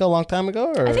Jamaica a long time ago.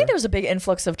 Or? I think there was a big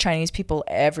influx of Chinese people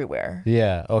everywhere.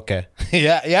 Yeah. Okay.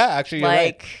 yeah. Actually, you're right.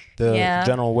 Like, The yeah.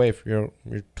 general wave. You're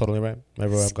totally right.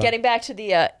 Everywhere I've gone. Getting back to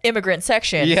the immigrant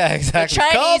section. Yeah, exactly. The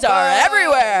Chinese Come are on!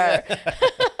 everywhere.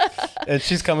 And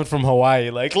she's coming from Hawaii.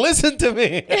 Like, listen to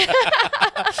me.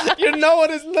 No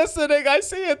one is listening. I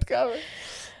see it coming.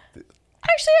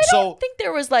 Actually, I don't think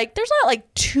there's not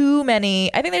like too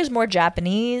many. I think there's more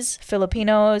Japanese,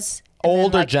 Filipinos. and then,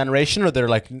 Older like, generation, or they're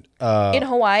like in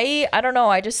Hawaii, I don't know.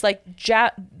 I just like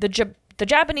the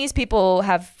Japanese people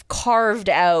have carved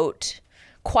out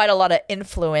quite a lot of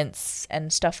influence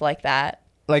and stuff like that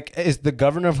like, is the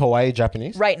governor of Hawaii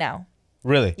Japanese? right now.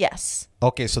 Really? Yes.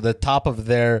 Okay, so the top of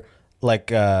their like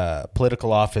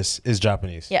political office is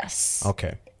Japanese. Yes.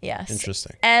 Okay. Yes.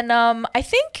 Interesting. And I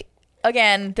think,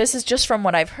 again, this is just from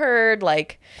what I've heard,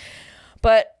 like,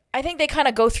 but I think they kind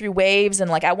of go through waves, and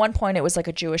like at one point it was like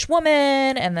a Jewish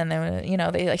woman, and then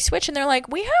they like switch, and they're like,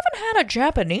 we haven't had a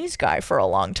Japanese guy for a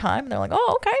long time. And they're like,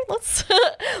 oh, okay,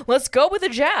 let's go with a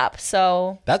Jap.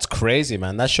 So That's crazy,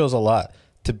 man. That shows a lot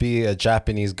to be a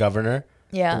Japanese governor.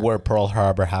 Yeah. Where Pearl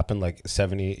Harbor happened like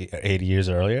 70, 80 years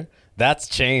earlier. That's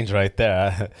change right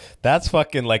there. That's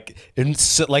fucking like,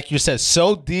 like you said,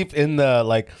 so deep in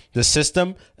the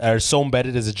system, or so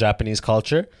embedded as a Japanese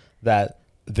culture that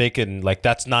they can, like,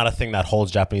 that's not a thing that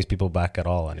holds Japanese people back at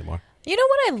all anymore. you know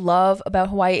what I love about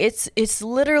Hawaii? It's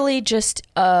literally just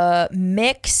a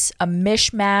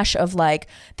mishmash of like,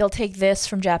 they'll take this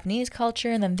from Japanese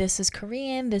culture, and then this is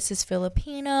Korean, this is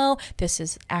Filipino, this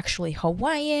is actually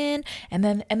Hawaiian, and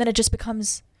then it just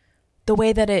becomes the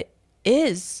way that it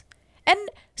is. And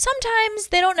sometimes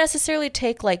they don't necessarily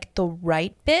take like the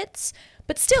right bits,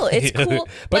 but still it's cool.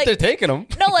 But like, they're taking them.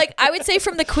 no, like I would say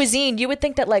from the cuisine, you would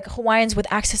think that like Hawaiians with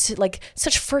access to like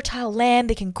such fertile land,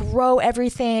 they can grow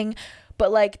everything,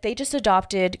 but like they just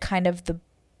adopted kind of the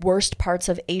worst parts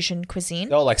of Asian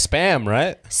cuisine. Oh, like Spam,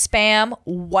 right? Spam,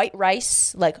 white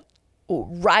rice, like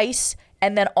rice,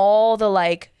 and then all the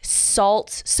like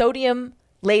sodium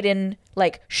laden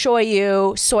like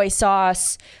shoyu, soy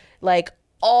sauce, like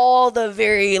all the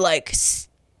very like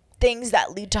things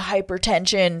that lead to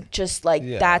hypertension. Just like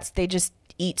they just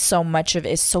eat so much of it.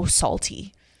 It's so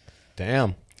salty.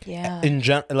 Damn. Yeah.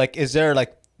 Like, does their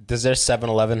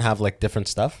 7-Eleven have like different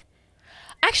stuff?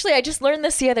 Actually, I just learned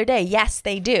this the other day. Yes,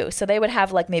 they do. So they would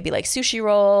have like maybe like sushi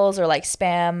rolls or like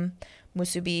Spam,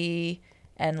 musubi,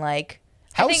 and like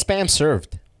How is Spam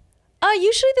served?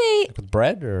 Usually they With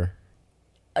bread or?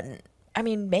 I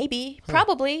mean, maybe,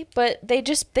 probably, but they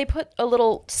put a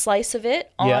little slice of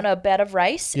it on Yeah. a bed of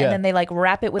rice, Yeah. and then they like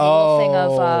wrap it with a little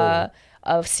thing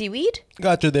of seaweed.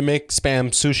 Gotcha. They make Spam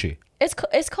sushi.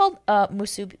 It's called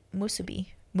musubi.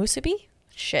 Musubi?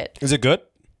 Shit. Is it good?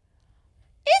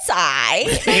 It's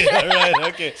Yeah,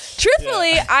 right. Okay.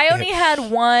 Truthfully, I only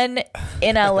had one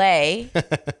in LA.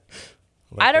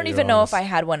 I don't you're even know honest. if I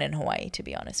had one in Hawaii, to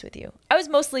be honest with you. I was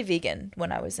mostly vegan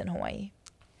when I was in Hawaii.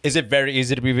 Is it very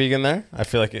easy to be vegan there? I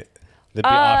feel like there'd be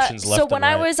options left. So when and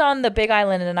I right. was on the Big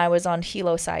Island and I was on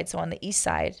Hilo side, so on the east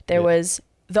side, there was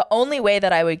the only way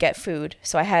that I would get food.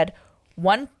 So I had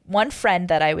one friend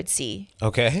that I would see,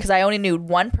 Okay. because I only knew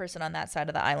one person on that side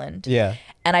of the island. Yeah.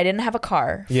 And I didn't have a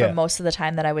car for Yeah. most of the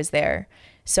time that I was there.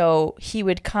 So he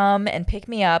would come and pick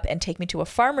me up and take me to a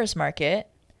farmer's market.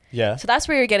 Yeah. So that's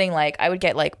where you're getting like, I would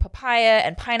get like papaya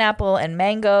and pineapple and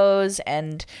mangoes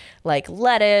and like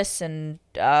lettuce and,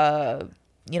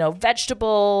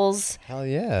 vegetables. Hell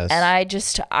yes. And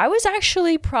I was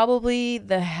actually probably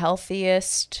the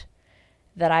healthiest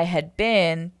that I had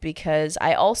been, because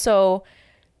I also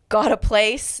got a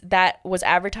place that was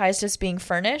advertised as being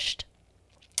furnished.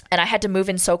 And I had to move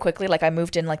in so quickly. Like I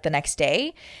moved in like the next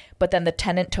day, but then the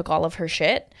tenant took all of her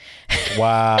shit.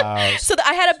 Wow. So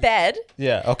I had a bed,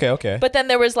 Yeah. Okay. but then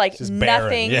there was like Just barren,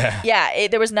 nothing. yeah.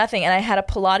 There was nothing. And I had a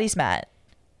Pilates mat.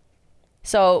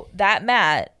 So that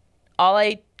mat, all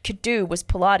I could do was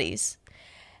Pilates.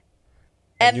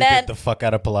 And you then did the fuck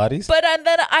out of Pilates? But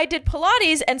then I did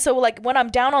Pilates, and so like when I'm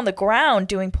down on the ground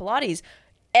doing Pilates,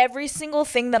 every single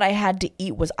thing that I had to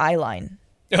eat was eyeline.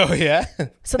 Oh yeah.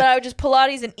 So then I would just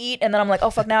Pilates and eat, and then I'm like,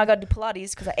 oh fuck, now I got to do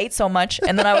Pilates because I ate so much,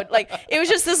 and then I would like, it was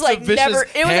just this like never.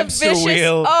 It was a hamster vicious.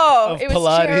 wheel Oh, of it was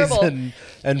Pilates terrible.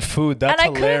 and food. That's And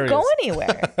I hilarious. couldn't go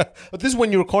anywhere. But this is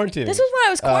when you were quarantining. This was when I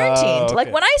was quarantined. okay.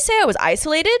 Like when I say I was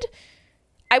isolated,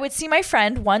 I would see my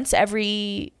friend once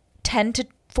every 10 to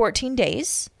 14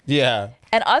 days. Yeah.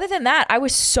 And other than that, I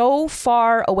was so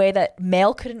far away that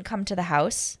mail couldn't come to the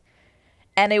house.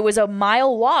 And it was a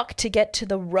mile walk to get to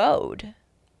the road.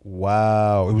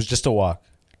 Wow. It was just a walk.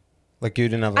 Like you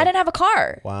didn't have. I didn't have a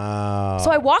car. Wow.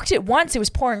 So I walked it once. It was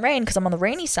pouring rain because I'm on the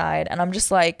rainy side, and I'm just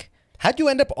like, how'd you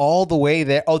end up all the way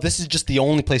there? Oh, this is just the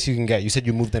only place you can get. You said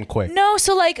you moved in quick. no.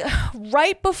 So like,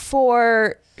 right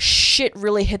before shit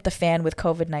really hit the fan with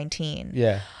COVID-19,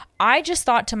 Yeah. I just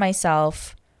thought to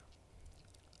myself,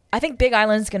 I think Big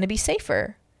Island's going to be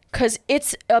safer because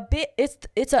it's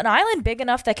an island big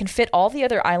enough that can fit all the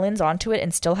other islands onto it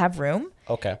and still have room.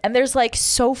 Okay. And there's like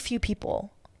so few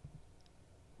people.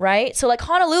 Right? So like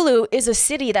Honolulu is a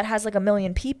city that has like 1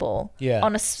 million people. Yeah.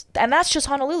 And that's just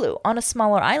Honolulu on a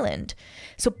smaller island.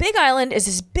 So Big Island is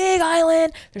this big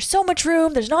island. There's so much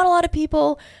room. There's not a lot of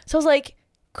people. So I was like,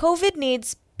 COVID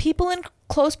needs people in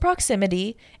close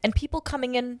proximity and people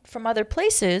coming in from other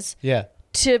places Yeah.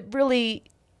 to really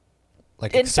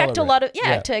Like infect a lot of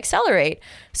Yeah. to accelerate.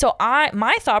 So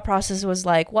my thought process was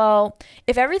like, well,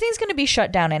 if everything's going to be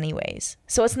shut down anyways,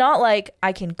 so it's not like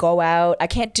I can go out, I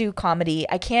can't do comedy,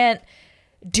 I can't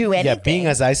do anything. Yeah, being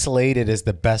as isolated is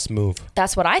the best move.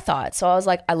 That's what I thought. So I was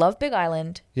like, I love Big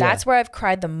Island. Yeah. That's where I've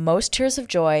cried the most tears of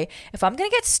joy. If I'm going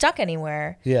to get stuck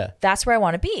anywhere, Yeah. that's where I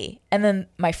want to be. And then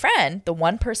my friend, the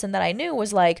one person that I knew,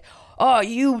 was like, oh,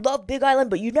 you love Big Island,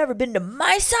 but you've never been to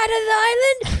my side of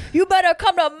the island? You better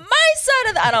come to my side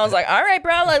of the... And I was like, all right,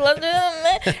 bro, like, let's do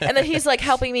it. And then he's like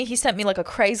helping me. He sent me like a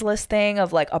Craigslist thing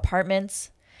of like apartments.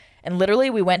 And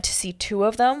literally we went to see 2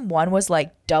 of them. One was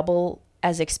like double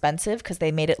as expensive because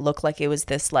they made it look like it was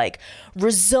this like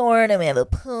resort and we have a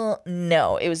pool.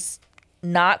 No, it was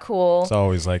not cool. It's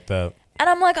always like that. And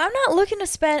I'm like, I'm not looking to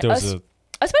spend... especially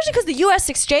because the U.S.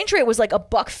 exchange rate was like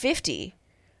 $1.50.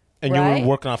 And you Right? were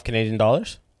working off Canadian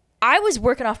dollars? I was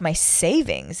working off my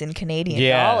savings in Canadian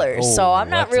Yeah. dollars. Oh, So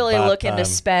I'm not that's a really bad looking to time.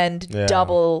 spend Yeah.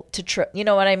 double to you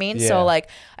know what I mean? Yeah. So like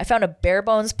I found a bare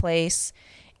bones place.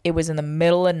 It was in the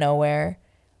middle of nowhere.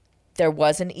 There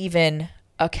wasn't even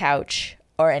a couch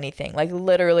or anything. Like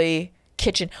literally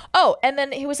kitchen. Oh, and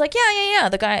then he was like, yeah.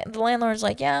 The landlord's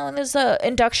like, yeah, and there's a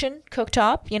induction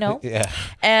cooktop, you know? Yeah.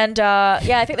 And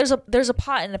yeah, I think there's a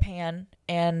pot and a pan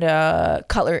and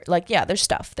cutler. Like, yeah, there's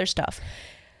stuff.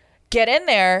 Get in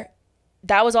there.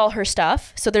 That was all her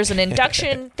stuff. So there's an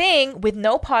induction thing with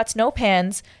no pots, no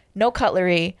pans, no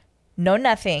cutlery, no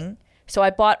nothing. So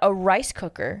I bought a rice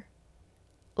cooker,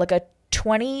 like a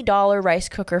 $20 rice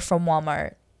cooker from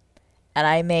Walmart. And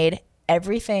I made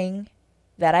everything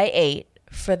that I ate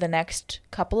for the next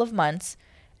couple of months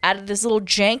out of this little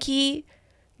janky,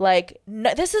 like,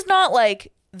 no, this is not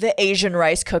like the Asian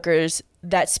rice cookers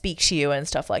that speak to you and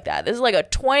stuff like that. This is like a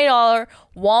 $20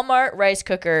 Walmart rice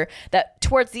cooker that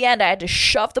towards the end I had to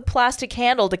shove the plastic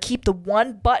handle to keep the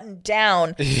one button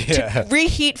down to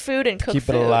reheat food and cook Keep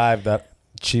food. it alive, that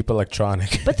cheap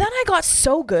electronic. But then I got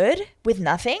so good with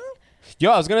nothing.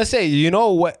 Yo, I was going to say, you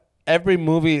know what? Every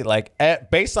movie, like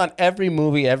based on every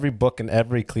movie, every book, and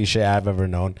every cliche I've ever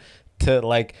known, to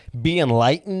like be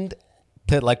enlightened,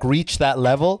 to like reach that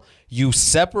level, you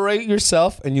separate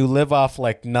yourself and you live off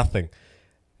like nothing.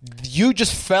 You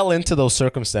just fell into those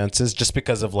circumstances just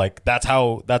because of like that's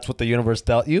what the universe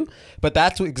dealt you. But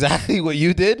that's exactly what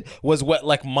you did, was what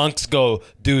like monks do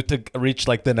to reach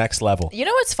like the next level. You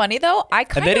know what's funny though? And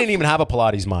they didn't even have a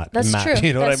Pilates mat. That's true.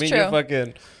 You know That's what I mean? true. You're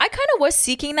fucking. I kind of was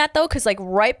seeking that though, because like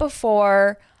right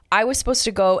before I was supposed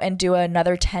to go and do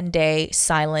another 10-day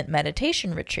silent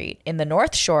meditation retreat in the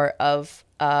North Shore of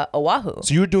Oahu.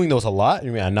 So you were doing those a lot?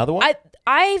 You mean another one?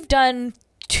 I've done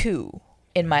 2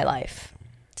 in my life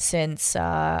since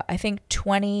I think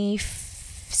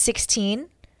 2016.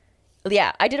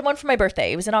 Yeah, I did one for my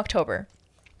birthday. It was in October.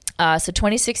 So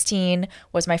 2016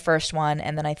 was my first one,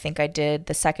 and then I think I did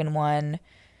the second one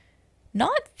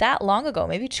not that long ago,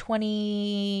 maybe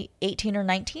 2018 or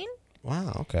 19.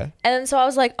 Wow, okay. And so I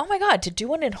was like, oh my God, to do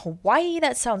one in Hawaii,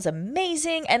 that sounds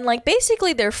amazing. And like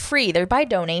basically they're free. They're by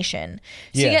donation.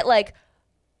 So you get like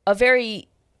a very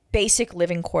basic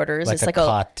living quarters. Like it's a like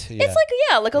cot, a it's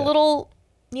like a little,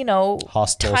 you know,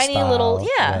 hostel tiny style, little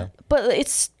yeah. But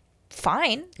it's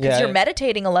fine because Yeah. you're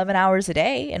meditating 11 hours a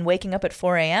day and waking up at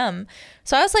 4 a.m.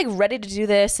 So I was like ready to do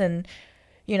this, and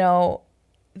you know,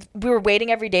 we were waiting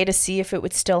every day to see if it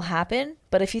would still happen.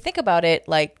 But if you think about it,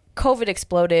 like COVID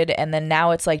exploded, and then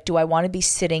now it's like, do I want to be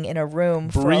sitting in a room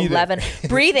for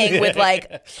breathing with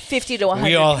like 50 to 100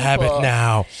 We all people? have it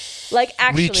now. Like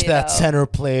actually, Reach that though, center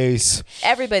place.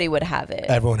 everybody would have it.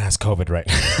 Everyone has COVID right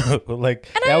now. Like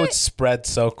that would spread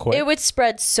so quick. It would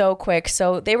spread so quick.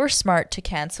 So they were smart to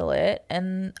cancel it,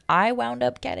 and I wound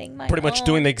up getting my Pretty much own.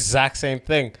 doing the exact same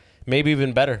thing, maybe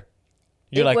even better.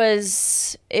 You're It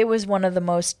like, was one of the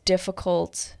most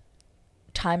difficult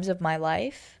times of my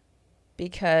life,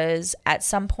 because at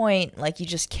some point, like, you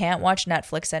just can't watch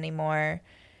Netflix anymore,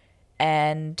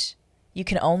 and you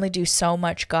can only do so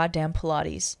much goddamn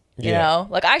Pilates. You Yeah. know,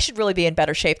 like I should really be in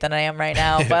better shape than I am right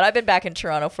now, but I've been back in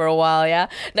Toronto for a while. Yeah.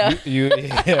 No.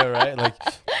 Yeah, right. Like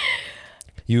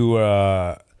you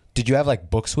did you have like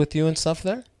books with you and stuff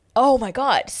there? Oh my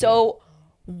God. So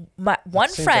my one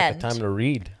Seems friend, like a time to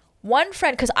read.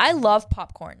 because I love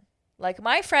popcorn. Like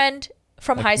my friend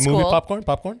from Like high school, movie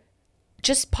popcorn?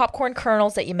 just popcorn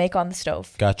kernels that you make on the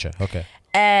stove. Gotcha. Okay.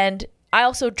 And I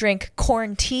also drink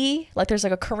corn tea. Like there's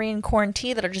like a Korean corn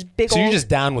tea that are just big So old. you're just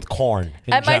down with corn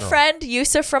in And my general. friend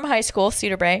Yusuf from high school,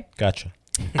 Cedar Bay. Gotcha.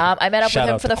 I met up Shout with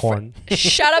him out for to the corn.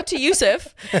 shout out to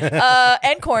Yusuf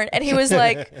and corn, and he was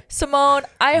like, Symmone,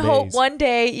 I hope Maize. one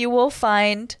day you will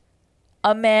find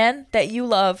a man that you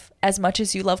love as much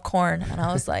as you love corn. And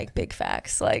I was like, big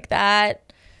facts, like that.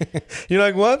 You're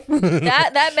like, what?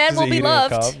 That man Is will he be eating a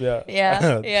loved. cob? Yeah.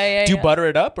 Yeah. Do you butter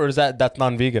it up, or is that's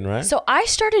non-vegan, right? So I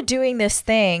started doing this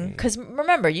thing because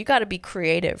remember, you got to be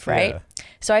creative, right? Yeah.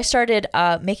 So I started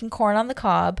making corn on the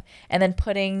cob and then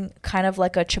putting kind of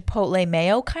like a chipotle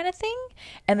mayo kind of thing,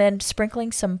 and then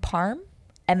sprinkling some parm,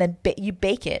 and then you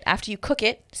bake it after you cook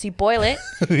it. So you boil it.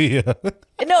 Yeah.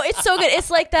 No, it's so good. It's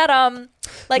like that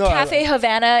like No, Cafe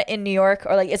Havana in New York,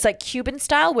 or like it's like Cuban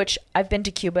style, which I've been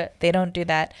to Cuba. They don't do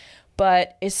that,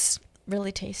 but it's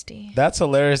really tasty. That's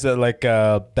hilarious that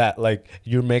like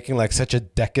you're making like such a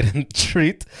decadent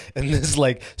treat in this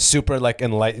like super like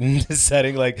enlightened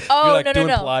setting. Like Oh, you're like no, doing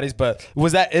no. Pilates, but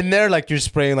was that in there? Like you're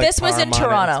spraying like This was in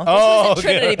parm on it? Toronto. This Oh, was in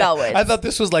Trinity Bellwoods. I thought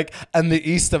this was like on the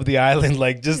east of the island,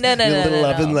 like just No, your little no.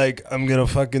 oven. Like I'm gonna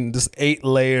fucking just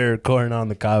 8-layer corn on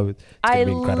the cob. It's gonna I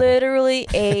be incredible. literally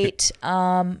ate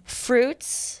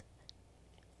fruits.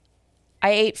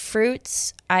 I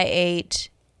ate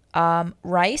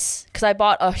rice because I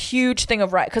bought a huge thing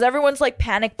of rice because everyone's like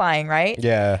panic buying, right?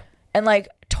 Yeah. And like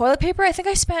toilet paper, I think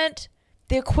I spent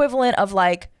the equivalent of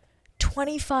like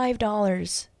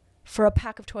 $25 for a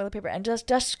pack of toilet paper, and just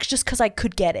because I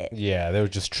could get it. Yeah, they were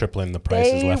just tripling the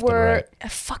prices They left and were right. a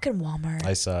fucking Walmart.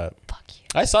 I saw it. Fuck you.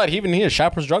 I saw it even here,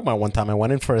 Shoppers Drug Mart one time. I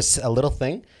went in for a little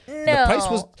thing. No. The price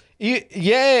was,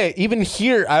 yeah, even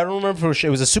here, I don't remember if it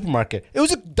was a supermarket. It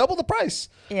was double the price.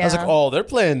 I was Yeah. like, oh, they're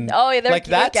playing. Oh, yeah, they're like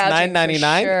that's gouging for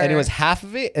 $9.99, sure. and it was half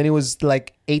of it, and it was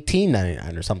like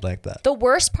 $18.99 or something like that. The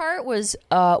worst part was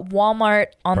Walmart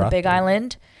on the Big Broccoli.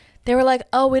 Island. They were like,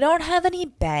 "Oh, we don't have any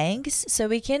bags, so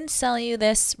we can sell you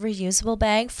this reusable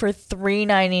bag for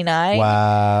 $3.99."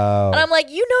 Wow. And I'm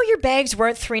like, "You know your bags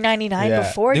weren't $3.99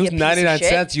 before. It You was piece of 99 shit.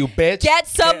 cents, you bitch. Get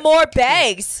some more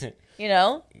bags." You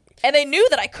know? And they knew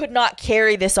that I could not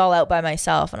carry this all out by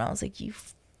myself, and I was like, "You."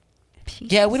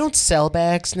 Yeah, we don't sell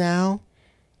bags now.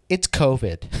 It's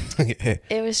COVID.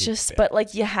 It was just, but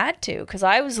like you had to, because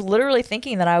I was literally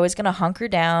thinking that I was going to hunker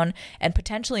down and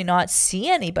potentially not see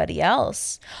anybody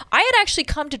else. I had actually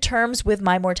come to terms with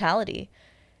my mortality.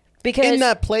 Because, In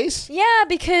that place? yeah,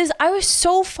 because I was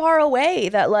so far away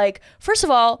that, like, first of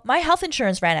all, my health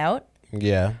insurance ran out.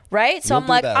 Yeah. Right? So You'll I'm do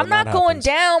like, that I'm when not that going happens.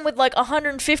 down with like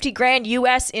 150 grand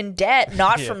US in debt,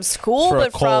 not Yeah. from school, For a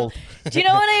but from, cold. do you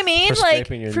know what I mean? For Like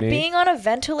scraping your for knee. being on a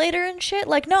ventilator and shit.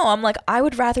 Like, no, I'm like, I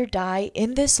would rather die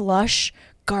in this lush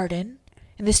garden,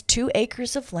 in this 2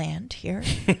 acres of land here.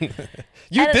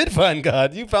 You And- did find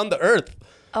God. You found the earth.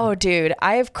 Oh, dude,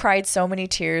 I have cried so many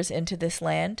tears into this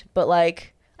land, but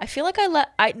like, I feel like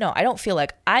I don't feel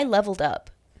like I leveled up.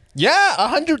 Yeah,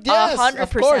 100. Yes, 100%.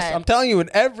 of course. I'm telling you, in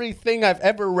everything I've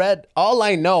ever read, all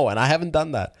I know, and I haven't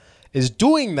done that, is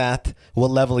doing that will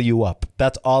level you up.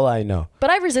 That's all I know. But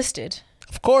I resisted.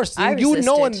 Of course, I you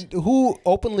know one resisted. who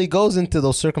openly goes into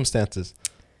those circumstances.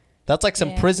 That's like some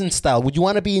Yeah. prison style. Would you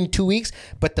want to be in 2 weeks?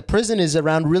 But the prison is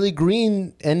around really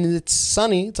green and it's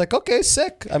sunny. It's like, okay,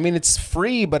 sick. I mean, it's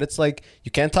free, but it's like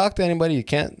you can't talk to anybody. You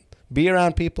can't be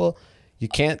around people. You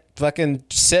can't fucking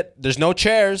sit. There's no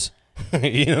chairs.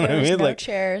 You know what I There's mean? no Like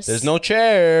chairs. There's no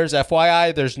chairs.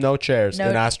 FYI, there's no chairs. No-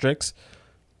 In asterisks.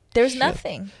 There's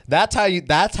nothing. That's how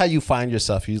you find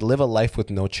yourself. You live a life with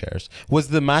no chairs. Was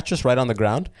the mattress right on the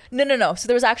ground? No. So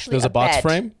there was actually There was a box bed.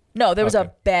 frame? No, there was Okay.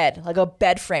 a bed, like a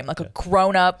bed frame, like a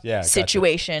grown-up Yeah, gotcha.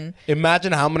 situation.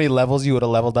 Imagine how many levels you would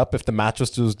have leveled up if the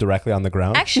mattress was directly on the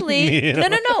ground. Actually, You know?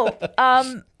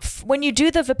 no. When you do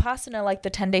the Vipassana, like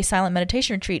the 10-day silent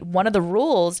meditation retreat, one of the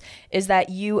rules is that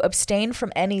you abstain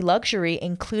from any luxury,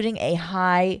 including a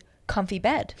high, comfy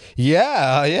bed.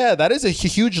 Yeah, that is a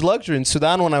huge luxury. In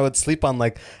Sudan, when I would sleep on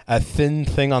like a thin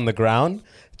thing on the ground,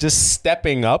 just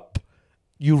stepping up,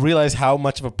 you realize how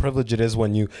much of a privilege it is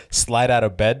when you slide out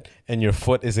of bed and your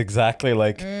foot is exactly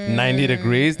like 90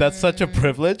 degrees. That's such a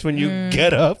privilege. When you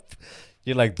get up,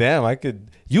 you're like, damn,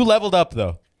 you leveled up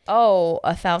though. Oh,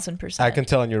 1,000%. I can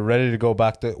tell, and you're ready to go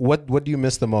back to what do you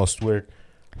miss the most?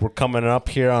 We're coming up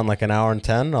here on like an hour and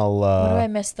 10. What do I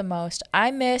miss the most?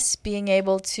 I miss being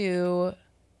able to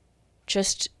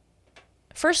just,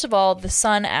 first of all, the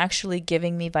sun actually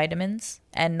giving me vitamins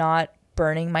and not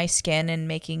burning my skin and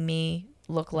making me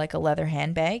look like a leather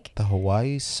handbag. The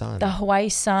Hawaii sun.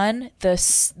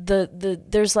 There's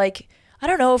like, I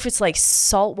don't know if it's like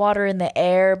salt water in the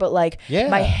air, but like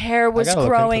my hair was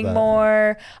growing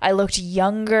more. I looked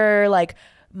younger. Like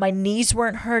my knees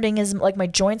weren't hurting like my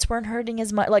joints weren't hurting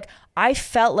as much. Like I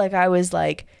felt like I was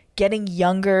like getting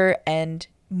younger and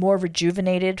more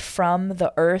rejuvenated from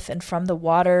the earth and from the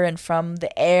water and from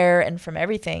the air and from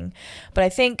everything. But I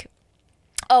think,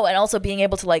 and also being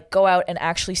able to like go out and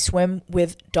actually swim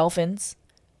with dolphins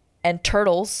and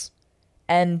turtles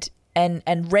and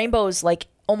rainbows like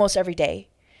almost every day.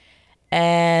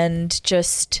 And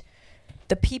just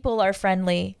the people are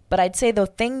friendly. But I'd say the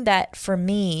thing that for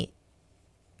me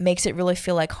makes it really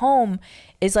feel like home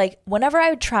is like whenever I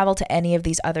would travel to any of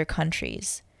these other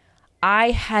countries,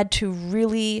 I had to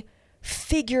really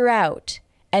figure out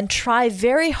and try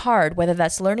very hard, whether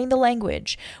that's learning the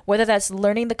language, whether that's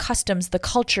learning the customs, the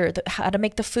culture, how to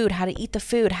make the food, how to eat the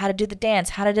food, how to do the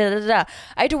dance, how to da-da-da-da.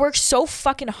 I had to work so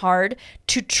fucking hard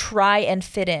to try and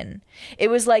fit in. It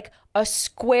was like a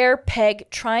square peg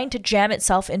trying to jam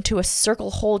itself into a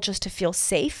circle hole just to feel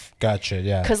safe. Gotcha,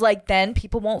 yeah. Because like then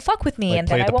people won't fuck with me like and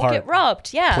then I won't get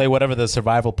robbed. Yeah. Play whatever the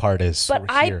survival part is. But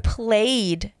I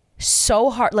played so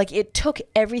hard. Like it took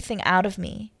everything out of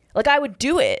me. Like I would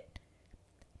do it.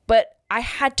 But I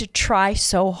had to try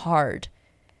so hard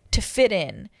to fit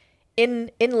in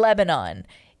Lebanon,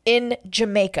 in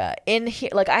Jamaica, in here.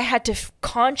 Like I had to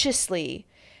consciously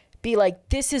be like,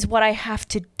 this is what I have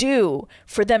to do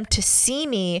for them to see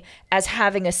me as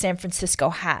having a San Francisco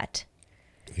hat.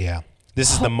 Yeah.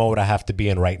 This is the mode I have to be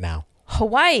in right now.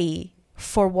 Hawaii,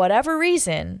 for whatever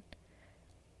reason,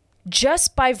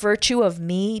 just by virtue of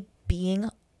me being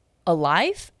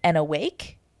alive and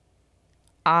awake,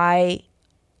 I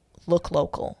look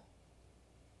local.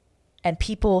 And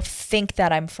people think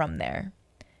that I'm from there.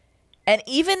 And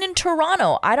even in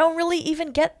Toronto, I don't really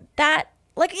even get that.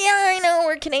 Like, yeah, I know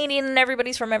we're Canadian and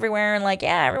everybody's from everywhere and like,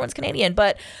 yeah, everyone's Canadian.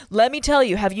 But let me tell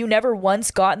you, have you never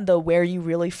once gotten the where you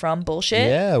really from bullshit?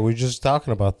 Yeah, we were just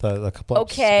talking about that a couple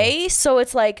episodes ago. ago. So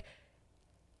it's like,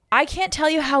 I can't tell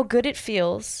you how good it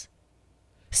feels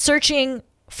searching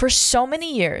for so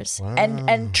many years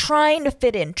and trying to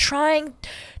fit in, trying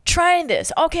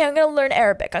this. Okay, I'm going to learn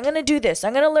Arabic. I'm going to do this.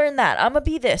 I'm going to learn that. I'm going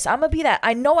to be this. I'm going to be that.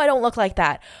 I know I don't look like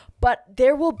that. But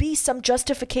there will be some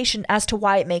justification as to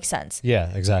why it makes sense.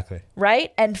 Yeah, exactly.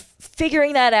 Right? And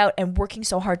figuring that out and working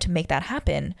so hard to make that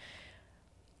happen,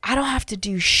 I don't have to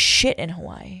do shit in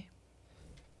Hawaii.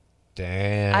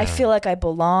 Damn. I feel like I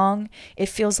belong. It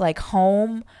feels like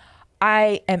home.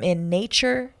 I am in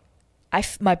nature.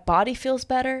 My body feels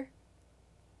better.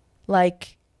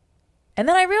 Like, and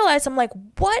then I realized I'm like,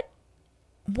 what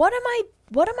am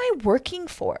I working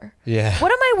for? Yeah.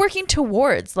 What am I working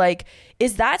towards? Like,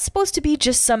 is that supposed to be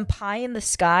just some pie in the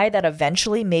sky that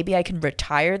eventually maybe I can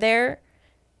retire there?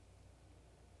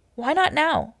 Why not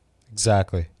now?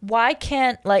 Exactly. Why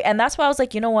can't, like, and that's why I was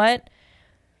like, you know what?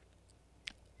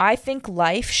 I think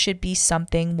life should be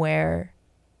something where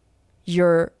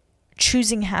you're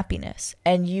choosing happiness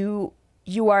and you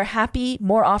are happy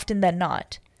more often than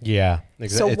not. Yeah.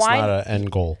 So it's not an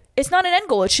end goal. It's not an end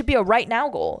goal. It should be a right now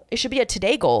goal. It should be a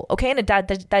today goal. Okay. And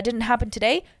that didn't happen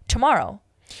today, tomorrow.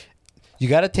 You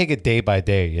got to take it day by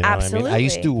day. You know Absolutely. what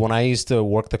I mean? When I used to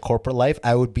work the corporate life,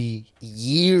 I would be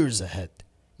years ahead.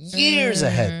 Years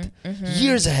ahead.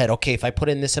 Okay, if I put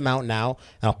in this amount now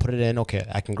and I'll put it in, okay,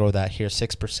 I can grow that here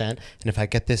 6%. And if I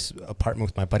get this apartment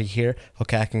with my buddy here,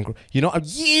 okay, I can grow. You know, I'm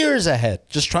years ahead.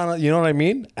 Just trying to, you know what I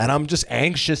mean? And I'm just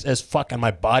anxious as fuck. And my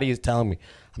body is telling me,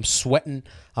 I'm sweating.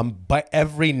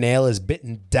 Every nail is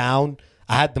bitten down.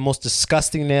 I had the most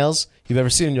disgusting nails you've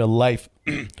ever seen in your life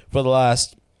for the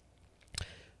last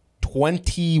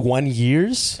 21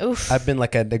 years. Oof. I've been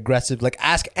like an aggressive, like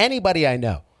ask anybody I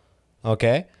know.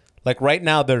 Okay? Like right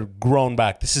now they're grown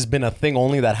back. This has been a thing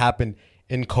only that happened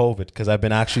in COVID because I've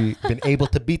been able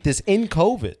to beat this in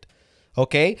COVID.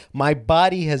 Okay? My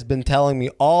body has been telling me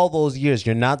all those years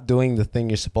you're not doing the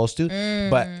thing you're supposed to,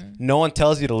 but no one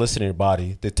tells you to listen to your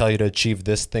body. They tell you to achieve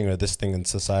this thing or this thing in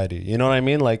society. You know what I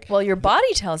mean? Like, well, your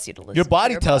body tells you to listen. Your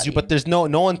body to tells you, but there's no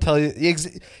one tells you.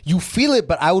 You feel it,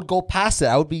 but I would go past it.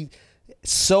 I would be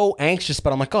so anxious,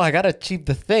 but I'm like, oh, I got to achieve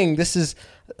the thing. This is,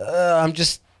 I'm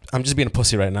just being a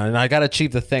pussy right now, and I gotta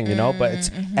achieve the thing, you know. But it's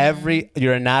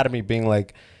your anatomy being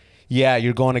like, yeah,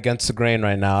 you're going against the grain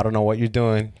right now. I don't know what you're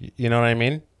doing. You know what I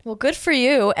mean? Well, good for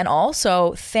you, and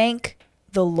also thank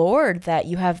the Lord that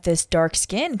you have this dark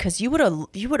skin, because you would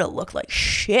have looked like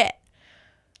shit.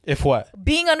 If what?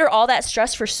 Being under all that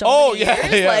stress for so many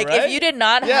years, like right? if you did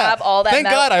not have all that, thank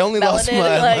God I only lost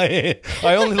melanin,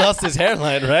 I only lost his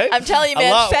hairline, right? I'm telling you,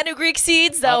 man, fenugreek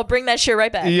seeds, that'll bring that shit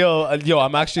right back. Yo,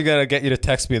 I'm actually gonna get you to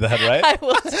text me that, right? I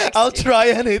will. I'll try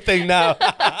anything now.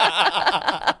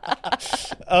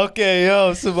 Okay,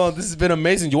 yo, Symmone, this has been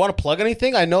amazing. You want to plug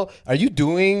anything? I know. Are you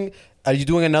doing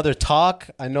another talk?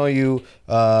 I know you.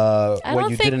 What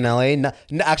you did in LA?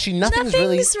 Actually, nothing's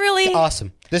really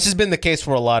awesome. This has been the case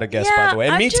for a lot of guests, by the way,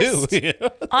 and me too.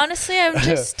 Honestly, I'm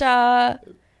just trying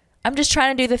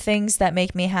to do the things that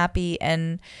make me happy,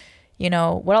 and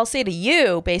what I'll say to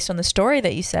you, based on the story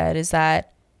that you said, is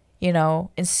that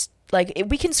like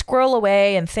we can squirrel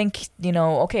away and think,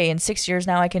 okay, in 6 years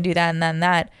now I can do that and then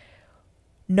that.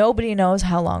 Nobody knows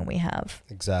how long we have.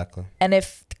 Exactly. And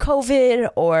if COVID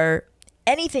or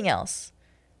anything else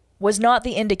was not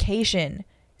the indication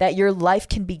that your life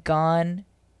can be gone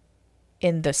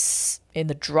in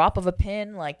the drop of a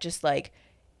pin, just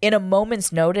in a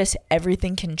moment's notice,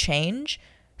 everything can change.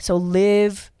 So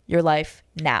live your life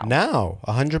now. Now,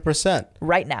 100%.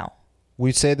 Right now.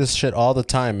 We say this shit all the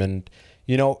time, and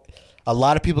a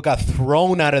lot of people got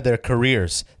thrown out of their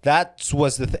careers. That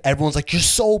was everyone's like, you're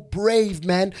so brave,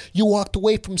 man. You walked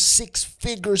away from 6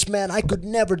 figures, man. I could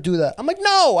never do that. I'm like,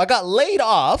 no, I got laid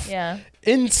off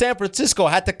in San Francisco.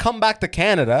 I had to come back to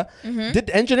Canada. Mm-hmm.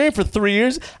 Did engineering for 3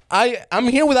 years. I'm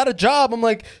here without a job. I'm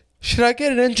like, should I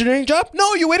get an engineering job?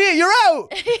 No, you idiot. You're out.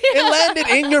 It landed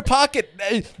in your pocket.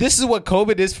 This is what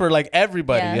COVID is for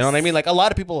everybody. Yes. You know what I mean? A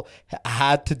lot of people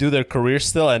had to do their career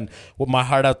still. And with my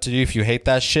heart out to you if you hate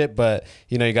that shit. But,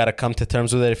 you got to come to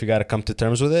terms with it if you got to come to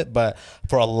terms with it. But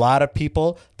for a lot of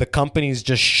people, the companies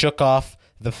just shook off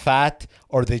the fat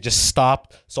or they just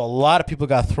stopped. So a lot of people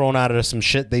got thrown out of some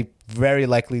shit they very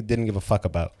likely didn't give a fuck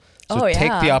about. So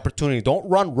take the opportunity. Don't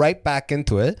run right back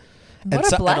into it.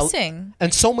 What a blessing.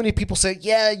 And so many people say,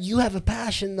 yeah, you have a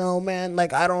passion though, man.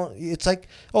 It's like,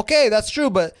 okay, that's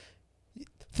true. But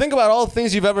think about all the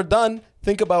things you've ever done.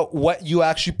 Think about what you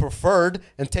actually preferred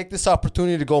and take this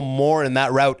opportunity to go more in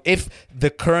that route if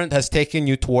the current has taken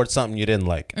you towards something you didn't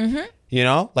like.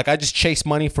 Mm-hmm. I just chased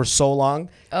money for so long.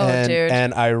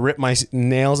 And I ripped my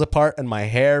nails apart and my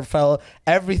hair fell.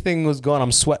 Everything was going.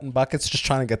 I'm sweating buckets just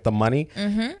trying to get the money.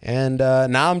 Mm-hmm. And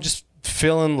now I'm just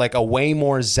feeling a way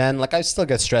more zen. I still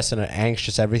get stressed and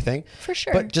anxious, everything. For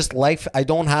sure. But just life, I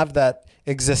don't have that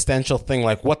existential thing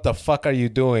what the fuck are you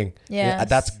doing? Yeah.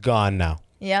 That's gone now.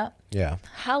 Yeah. Yeah.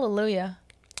 Hallelujah.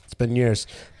 It's been years.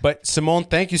 But Symmone,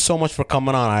 thank you so much for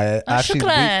coming on.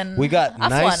 We got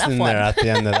nice in there at the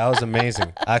end. That was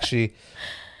amazing. Actually,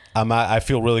 I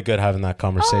feel really good having that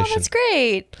conversation. Oh, that's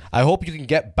great. I hope you can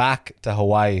get back to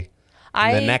Hawaii.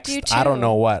 Do too. I don't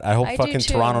know what. I hope fucking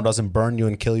Toronto doesn't burn you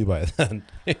and kill you by then.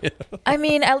 I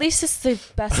mean, at least it's the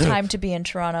best time to be in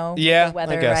Toronto. Yeah, the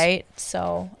weather, right?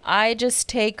 So I just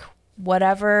take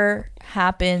whatever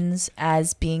happens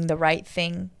as being the right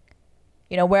thing.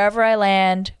 Wherever I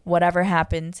land, whatever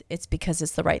happens, it's because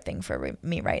it's the right thing for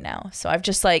me right now. So I've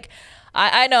just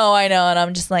I know, and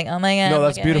I'm just like, oh my God. No,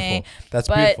 that's beautiful. That's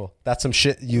beautiful. That's some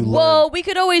shit you learn. Well, we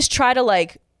could always try to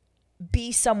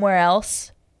be somewhere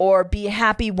else. Or be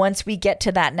happy once we get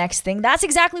to that next thing. That's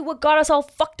exactly what got us all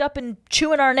fucked up and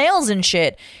chewing our nails and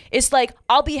shit. It's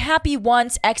I'll be happy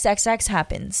once XXX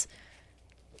happens.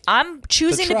 I'm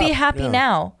choosing to be happy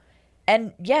now.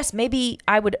 And yes, maybe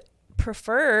I would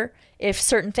prefer if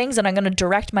certain things that I'm going to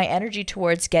direct my energy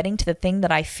towards getting to the thing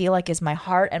that I feel is my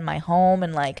heart and my home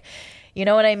and you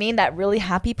know what I mean? That really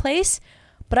happy place.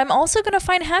 But I'm also going to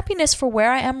find happiness for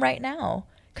where I am right now.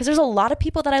 Because there's a lot of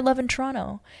people that I love in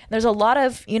Toronto. There's a lot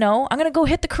of, I'm going to go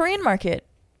hit the Korean market.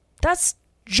 That's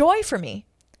joy for me.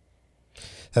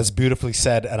 That's beautifully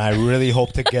said. And I really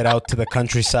hope to get out to the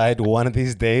countryside one of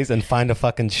these days and find a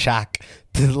fucking shack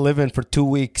to live in for 2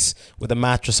 weeks with a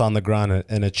mattress on the ground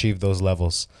and achieve those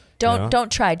levels.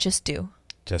 Don't try. Just do.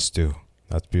 Just do.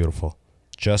 That's beautiful.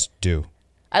 Just do.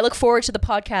 I look forward to the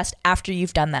podcast after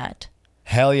you've done that.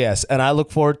 Hell yes. And I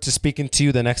look forward to speaking to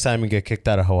you the next time you get kicked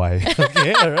out of Hawaii.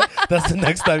 Okay, all right? That's the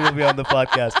next time you'll be on the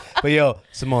podcast. But yo,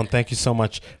 Symmone, thank you so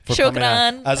much for coming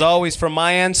on. As always, from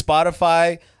my end,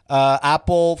 Spotify,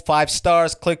 Apple, 5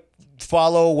 stars, click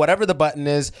follow, whatever the button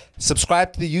is.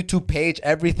 Subscribe to the YouTube page.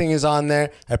 Everything is on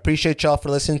there. I appreciate y'all for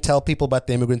listening. Tell people about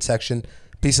the immigrant section.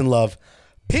 Peace and love.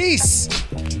 Peace.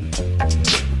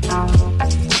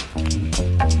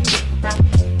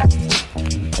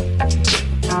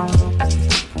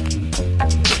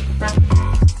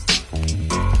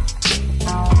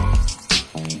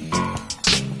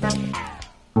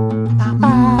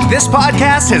 Bye. This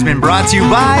podcast has been brought to you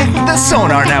by the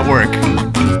Sonar Network.